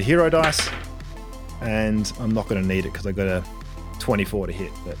attack I'll use a hero dice, and I'm not going to need it because I got a 24 to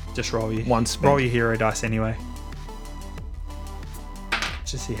hit. But Just roll your One spin. roll your hero dice anyway.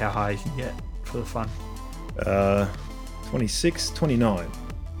 Just see how high you can get for the fun. 26, 29.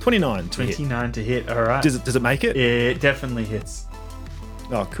 29 to hit. 29 to hit. All right. Does it make it? It definitely hits.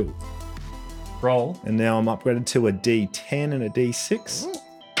 Oh, cool. Roll. And now I'm upgraded to a D10 and a D6.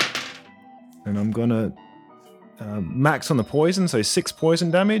 And I'm going to max on the poison, so 6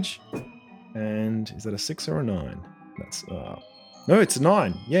 poison damage. And is that a 6 or a 9? That's no, it's a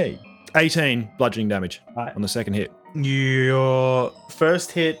 9. Yay. 18 bludgeoning damage Right. on the second hit. Your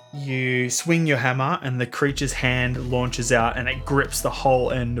first hit, you swing your hammer, and the creature's hand launches out and it grips the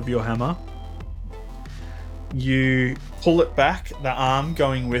whole end of your hammer. You pull it back, the arm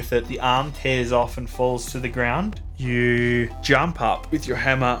going with it. The arm tears off and falls to the ground. You jump up with your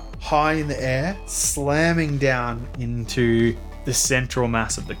hammer high in the air, slamming down into the central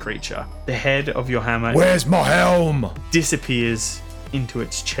mass of the creature. The head of your hammer Where's my helm? disappears into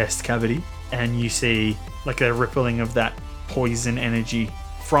its chest cavity, and you see like a rippling of that poison energy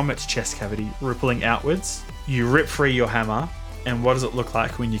from its chest cavity rippling outwards. You rip free your hammer, and what does it look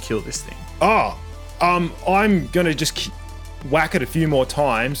like when you kill this thing? I'm gonna just whack it a few more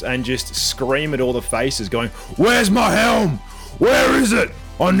times and just scream at all the faces going, where's my helm? Where is it?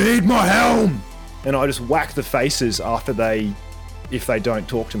 I need my helm. And I just whack the faces if they don't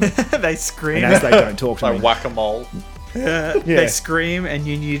talk to me. They scream. And as they don't talk to Like me. whack-a-mole. They scream, and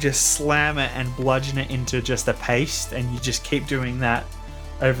you just slam it and bludgeon it into just a paste, and you just keep doing that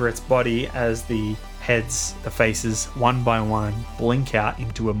over its body as the heads, the faces, one by one, blink out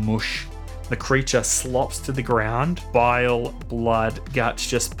into a mush. The creature slops to the ground. Bile, blood, guts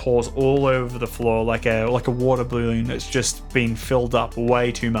just pours all over the floor like a water balloon that's just been filled up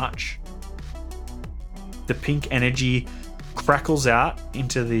way too much. The pink energy crackles out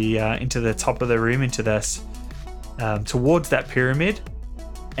into the top of the room, into this towards that pyramid,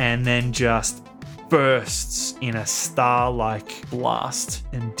 and then just bursts in a star-like blast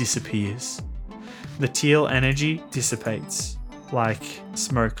and disappears. The teal energy dissipates like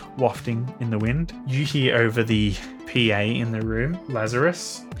smoke wafting in the wind. You hear over the PA in the room,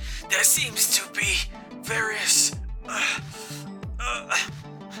 Lazarus. There seems to be various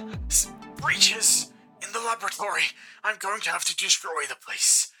breaches in the laboratory. I'm going to have to destroy the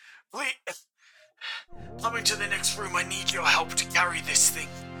place. Please, come into the next room. I need your help to carry this thing.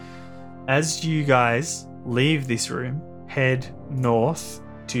 As you guys leave this room, head north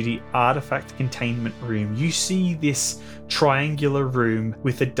to the artifact containment room. You see this triangular room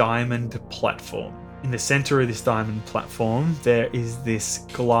with a diamond platform. In the center of this diamond platform, there is this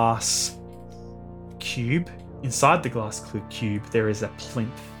glass cube Inside the glass cube, there is a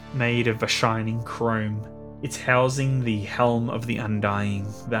plinth made of a shining chrome. It's housing the Helm of the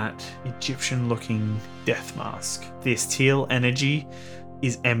Undying, that Egyptian-looking death mask. This teal energy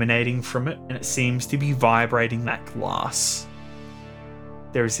is emanating from it, and it seems to be vibrating that glass.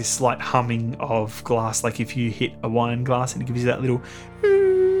 There is this slight humming of glass, like if you hit a wine glass and it gives you that little...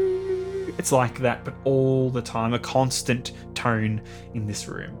 It's like that, but all the time, a constant tone in this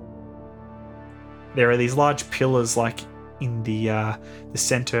room. There are these large pillars, like in the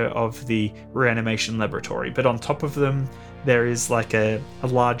center of the reanimation laboratory, but on top of them there is like a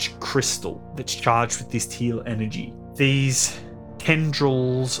large crystal that's charged with this teal energy. These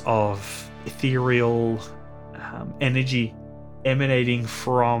tendrils of ethereal energy emanating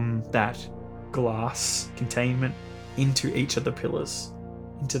from that glass containment into each of the pillars,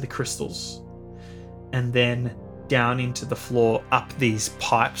 into the crystals, and then down into the floor, up these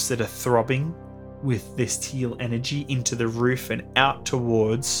pipes that are throbbing with this teal energy into the roof and out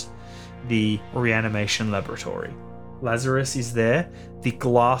towards the reanimation laboratory. Lazarus is there. The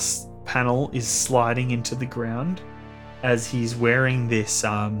glass panel is sliding into the ground as he's wearing this,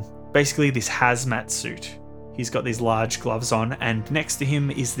 basically this hazmat suit. He's got these large gloves on, and next to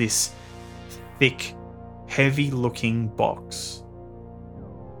him is this thick, heavy-looking box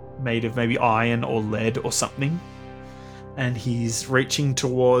made of maybe iron or lead or something. And he's reaching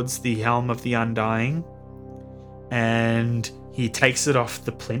towards the Helm of the Undying, and he takes it off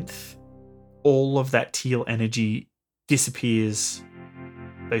the plinth. All of that teal energy disappears.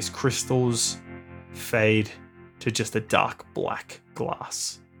 Those crystals fade to just a dark black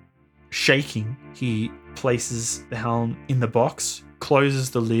glass. Shaking, he places the helm in the box, closes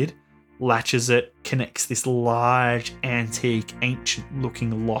the lid, latches it, connects this large, antique,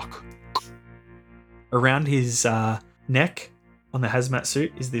 ancient-looking lock. Around his neck on the hazmat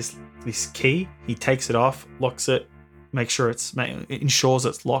suit is this key. He takes it off, locks it, makes sure ensures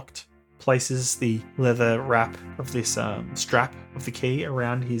it's locked, places the leather wrap of this strap of the key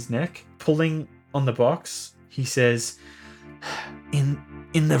around his neck. Pulling on the box, he says, in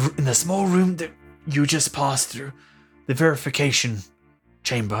the small room that you just passed through, the verification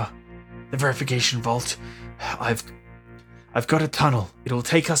chamber, the verification vault, I've got a tunnel. It'll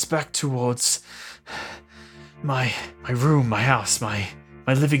take us back towards my room, my house, my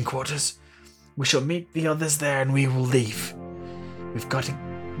living quarters. We shall meet the others there and we will leave. We've got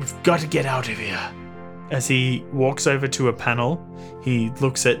to get out of here. As he walks over to a panel, he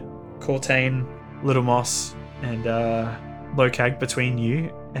looks at Cortain, Little Moss, and Lokag between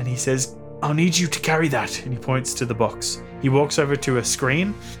you, and he says, I'll need you to carry that. And he points to the box. He walks over to a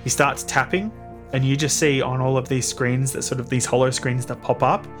screen. He starts tapping, and you just see on all of these screens, that sort of these hollow screens that pop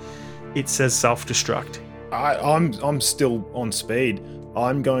up, it says self-destruct. I'm still on speed.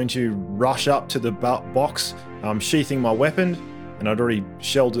 I'm going to rush up to the box. I'm sheathing my weapon, and I'd already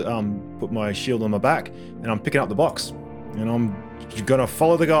put my shield on my back, and I'm picking up the box, and I'm gonna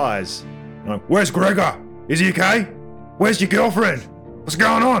follow the guys. I'm like, where's Gregor? Is he okay? Where's your girlfriend? What's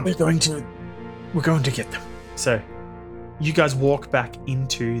going on? We're going to get them. So, you guys walk back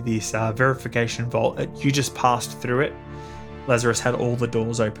into this verification vault. You just passed through it. Lazarus had all the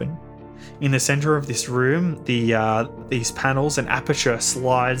doors open. In the center of this room, these panels, an aperture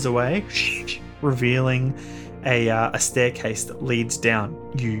slides away, revealing a staircase that leads down.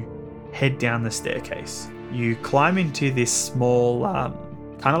 You head down the staircase. You climb into this small,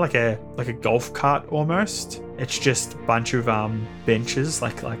 kind of like a golf cart almost. It's just a bunch of benches,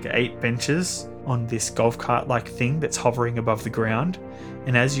 like 8 benches on this golf cart like thing that's hovering above the ground.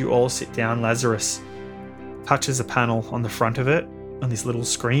 And as you all sit down, Lazarus touches a panel on the front of it, on this little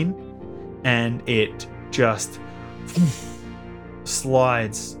screen, and it just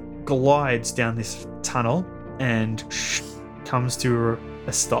glides down this tunnel and comes to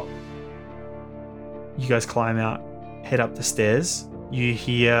a stop. You guys climb out, head up the stairs. You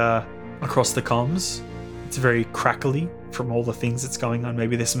hear across the comms, it's very crackly from all the things that's going on.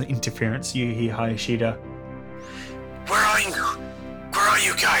 Maybe there's some interference. You hear Hayashida. Where are you? Where are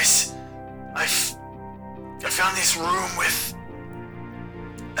you guys? I found this room with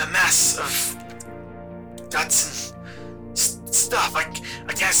a mess of guts and stuff. I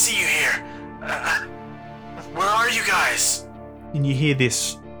can't see you here. Where are you guys? And you hear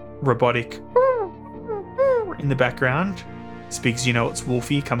this robotic in the background. Speaks, it's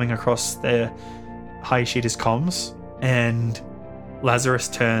Wolfie coming across the Hayashida's comms. And Lazarus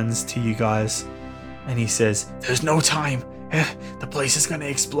turns to you guys and he says, There's no time. The place is going to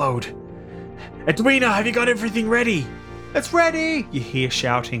explode. Edwina, have you got everything ready? It's ready! You hear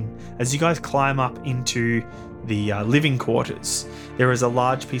shouting as you guys climb up into the living quarters. There is a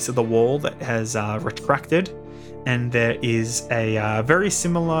large piece of the wall that has retracted, and there is a very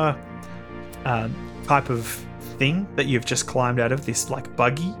similar type of thing that you've just climbed out of, this like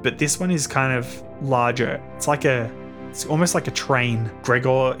buggy, but this one is kind of larger. It's almost like a train.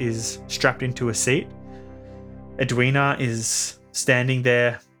 Gregor is strapped into a seat. Edwina is standing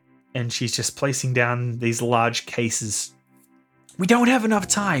there, and she's just placing down these large cases. We don't have enough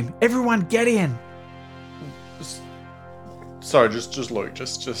time. Everyone get in. Sorry, just Luke,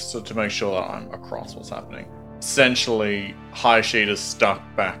 just so to make sure that I'm across what's happening. Essentially, Hayashida's stuck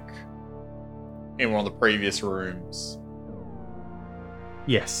back in one of the previous rooms.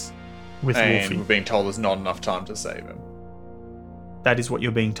 Yes, with and Wolfie. we're being told there's not enough time to save him. That is what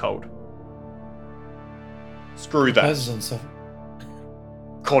you're being told. Screw that. Places on stuff.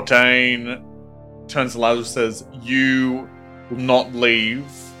 Cortain turns to Lazarus and says, "You will not leave.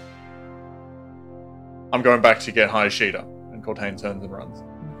 I'm going back to get Hayashida." And Cortain turns and runs.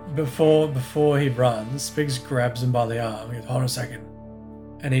 Before he runs, Spigs grabs him by the arm. He goes, "Hold on a second,"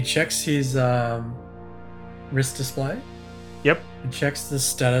 and he checks his wrist display. Yep. And checks the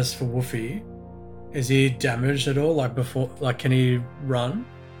status for Woofy. Is he damaged at all? Can he run?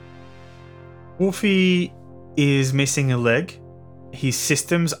 Wolfie is missing a leg. His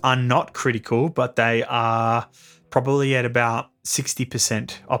systems are not critical, but they are probably at about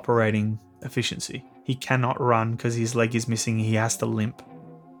 60% operating efficiency. He cannot run because his leg is missing. He has to limp.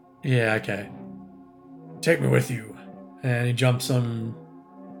 Yeah, okay. Take me with you. And he jumps on,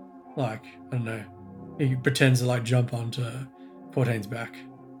 I don't know. He pretends to jump onto Cortain's back.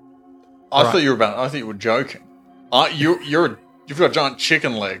 I thought you were joking. You've got giant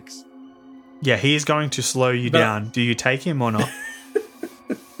chicken legs. Yeah, he is going to slow you down. Do you take him or not?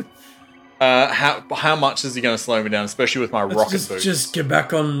 How much is he going to slow me down, especially with my rocket boots? Just get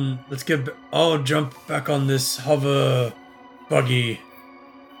back on. I'll jump back on this hover buggy.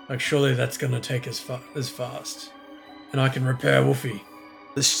 Surely that's going to take as fast, and I can repair Woofy.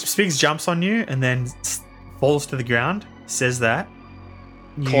 Spigs jumps on you and then falls to the ground. Says that.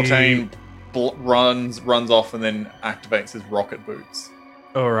 Cortain runs off and then activates his rocket boots.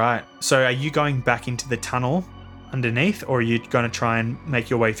 All right. So are you going back into the tunnel underneath, or are you going to try and make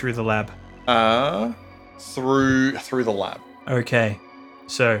your way through the lab? Through the lab. Okay.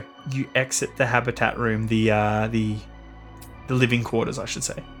 So you exit the habitat room, the living quarters, I should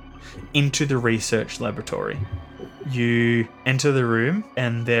say, into the research laboratory. You enter the room,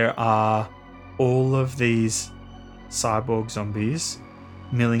 and there are all of these cyborg zombies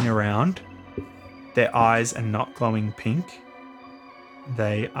milling around. Their eyes are not glowing pink.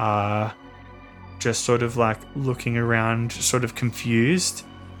 They are just sort of looking around, sort of confused.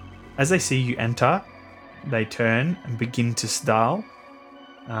 As they see you enter, they turn and begin to snarl.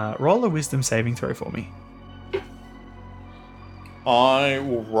 Roll a wisdom saving throw for me. I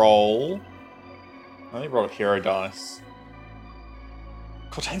will roll. I only roll hero dice.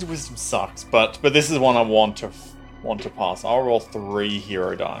 Cortain's wisdom sucks, but this is one I want to pass. I'll roll 3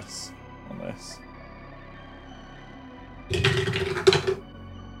 hero dice on this.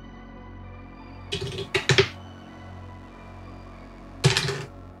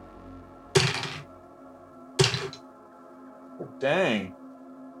 Oh, dang.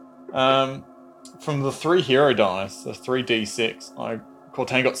 From the 3 hero dice, the 3d6,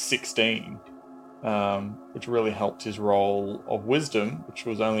 Cortain got 16, which really helped his roll of wisdom, which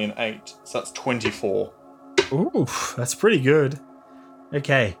was only an 8. So that's 24. Ooh, that's pretty good.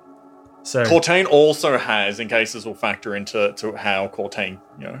 Okay. So Cortain also has, in case this will factor into how Cortain,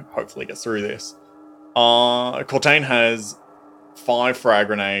 hopefully gets through this. Cortain has 5 frag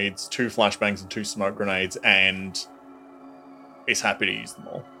grenades, 2 flashbangs, and 2 smoke grenades, and is happy to use them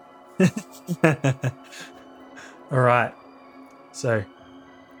all. All right. So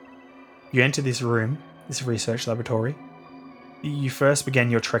you enter this room, this research laboratory. You first began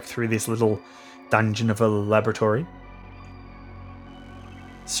your trek through this little dungeon of a laboratory,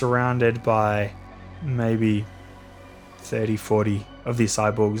 surrounded by maybe 30, 40 of these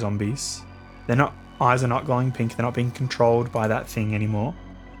cyborg zombies. Eyes are not glowing pink. They're not being controlled by that thing anymore.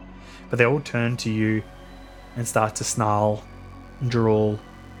 But they all turn to you and start to snarl and drawl.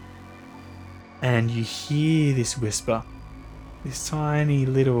 And you hear this whisper, this tiny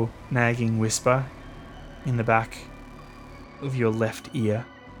little nagging whisper in the back of your left ear.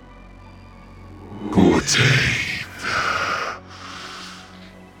 Cortain,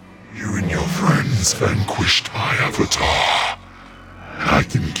 you and your friends vanquished my avatar. I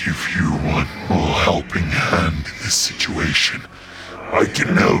can give you one more helping hand in this situation. I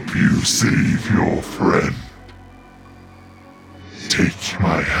can help you save your friend. Take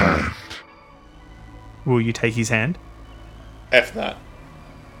my hand. Will you take his hand? F that.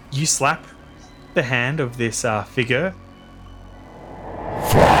 You slap the hand of this figure,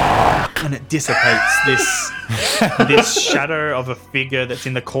 and it dissipates. This shadow of a figure that's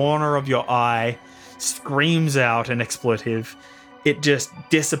in the corner of your eye screams out an expletive. It just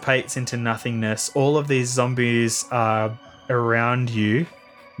dissipates into nothingness. All of these zombies are around you.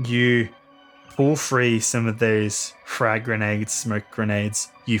 You pull free some of those frag grenades, smoke grenades.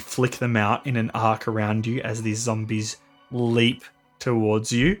 You flick them out in an arc around you as these zombies leap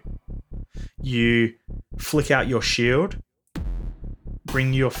towards you. You flick out your shield,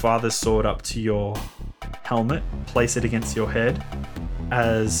 bring your father's sword up to your helmet, place it against your head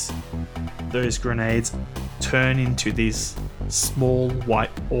as those grenades turn into these small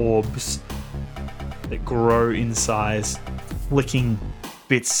white orbs that grow in size, flicking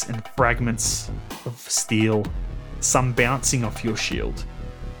bits and fragments of steel, some bouncing off your shield.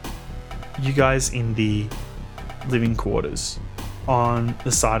 You guys in the living quarters on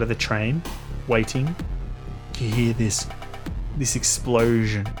the side of the train, waiting, you hear this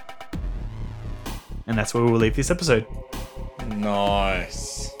explosion. And that's where we'll leave this episode.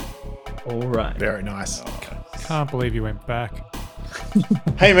 Nice. All right. Very nice. Can't believe you went back.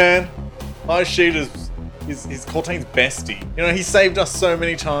 Hey man, Ice Sheet is Cortain's bestie. You know, he saved us so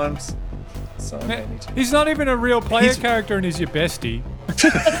many times. So many times. He's not even a real player character and he's your bestie.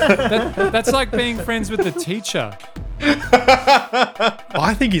 That's like being friends with the teacher.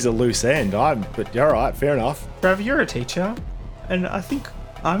 I think he's a loose end. But you're all right. Fair enough. Rav, you're a teacher, and I think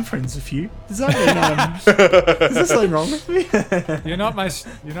I'm friends with you. Does that mean is there something wrong with me? You're not my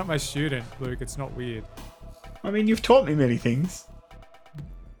student, Luke. It's not weird. I mean, you've taught me many things.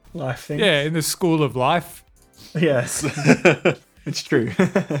 Life things. Yeah, in the school of life. Yes. It's true.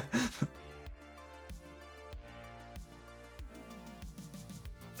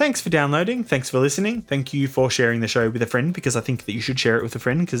 Thanks for downloading. Thanks for listening. Thank you for sharing the show with a friend, because I think that you should share it with a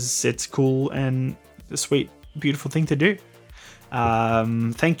friend because it's cool and a sweet, beautiful thing to do.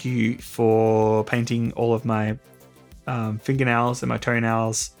 Thank you for painting all of my fingernails and my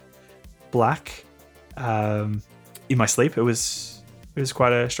toenails black in my sleep. It was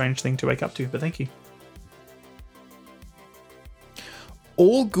quite a strange thing to wake up to, but thank you.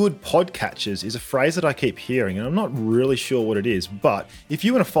 All good podcatchers is a phrase that I keep hearing, and I'm not really sure what it is. But if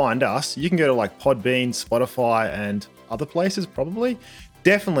you want to find us, you can go to like Podbean, Spotify, and other places probably.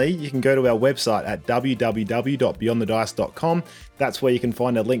 Definitely, you can go to our website at www.beyondthedice.com. That's where you can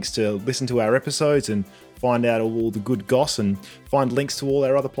find our links to listen to our episodes and find out all the good goss and find links to all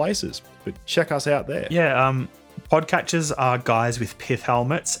our other places. But check us out there. Yeah, podcatchers are guys with pith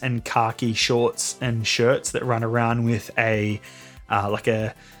helmets and khaki shorts and shirts that run around with a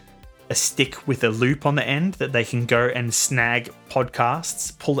stick with a loop on the end that they can go and snag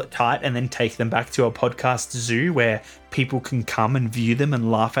podcasts, pull it tight, and then take them back to a podcast zoo where people can come and view them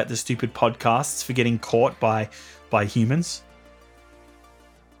and laugh at the stupid podcasts for getting caught by humans.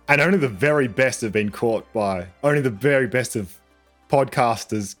 And only the very best have been caught by, only the very best of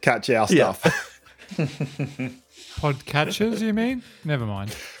podcasters catch our stuff. Podcatchers, you mean? Never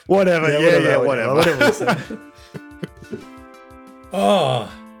mind. Whatever. Whatever. Oh,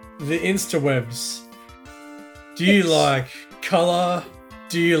 the Instawebs. Do you like color?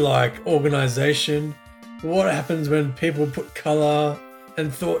 Do you like organization? What happens when people put color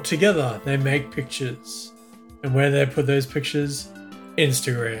and thought together? They make pictures. And where they put those pictures?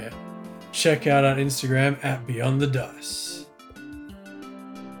 Instagram. Check out our Instagram at Beyond the Dice.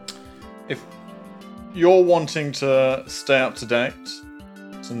 If you're wanting to stay up to date,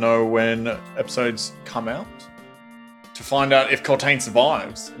 to know when episodes come out, to find out if Cortain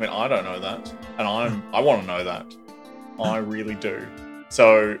survives. I mean, I don't know that, and I want to know that. I really do.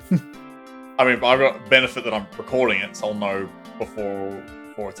 So, I mean, I've got the benefit that I'm recording it, so I'll know before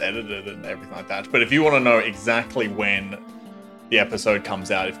it's edited and everything like that. But if you want to know exactly when the episode comes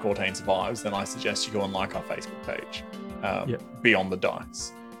out, if Cortain survives, then I suggest you go and like our Facebook page, Beyond the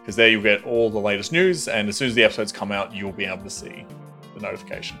Dice, because there you'll get all the latest news, and as soon as the episodes come out, you'll be able to see the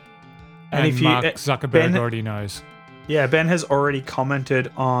notification. And if Mark Zuckerberg already knows. Yeah, Ben has already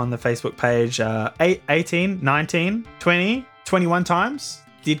commented on the Facebook page 18, 19, 20, 21 times.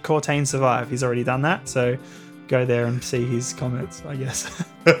 Did Cortain survive? He's already done that, so go there and see his comments, I guess.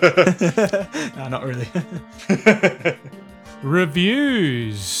 No, not really.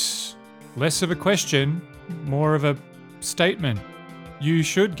 Reviews. Less of a question, more of a statement. You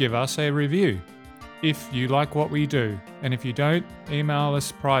should give us a review if you like what we do. And if you don't, email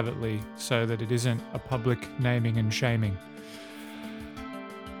us privately so that it isn't a public naming and shaming.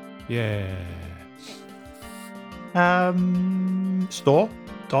 Yeah.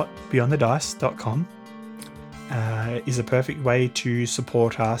 Store.beyondthedice.com. is a perfect way to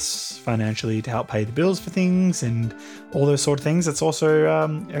support us financially to help pay the bills for things and all those sort of things. It's also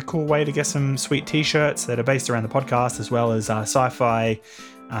a cool way to get some sweet t-shirts that are based around the podcast, as well as sci-fi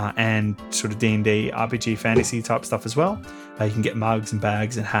and sort of D&D, RPG, fantasy type stuff as well. You can get mugs and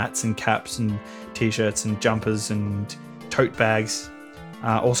bags and hats and caps and t-shirts and jumpers and tote bags.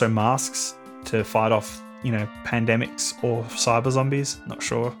 Also masks to fight off, pandemics or cyber zombies. Not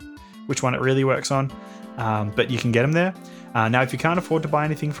sure which one it really works on. But you can get them there. Now, if you can't afford to buy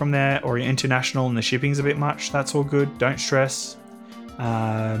anything from there, or you're international and the shipping's a bit much, that's all good. Don't stress.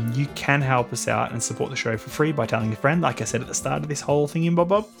 You can help us out and support the show for free by telling a friend, like I said at the start of this whole thing in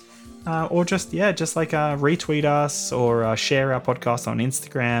Bob. Or just retweet us or share our podcast on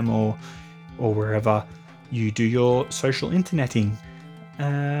Instagram or wherever you do your social interneting.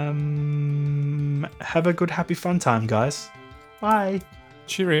 Have a good, happy, fun time, guys. Bye.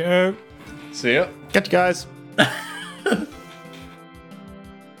 Cheerio. See ya. Catch you guys.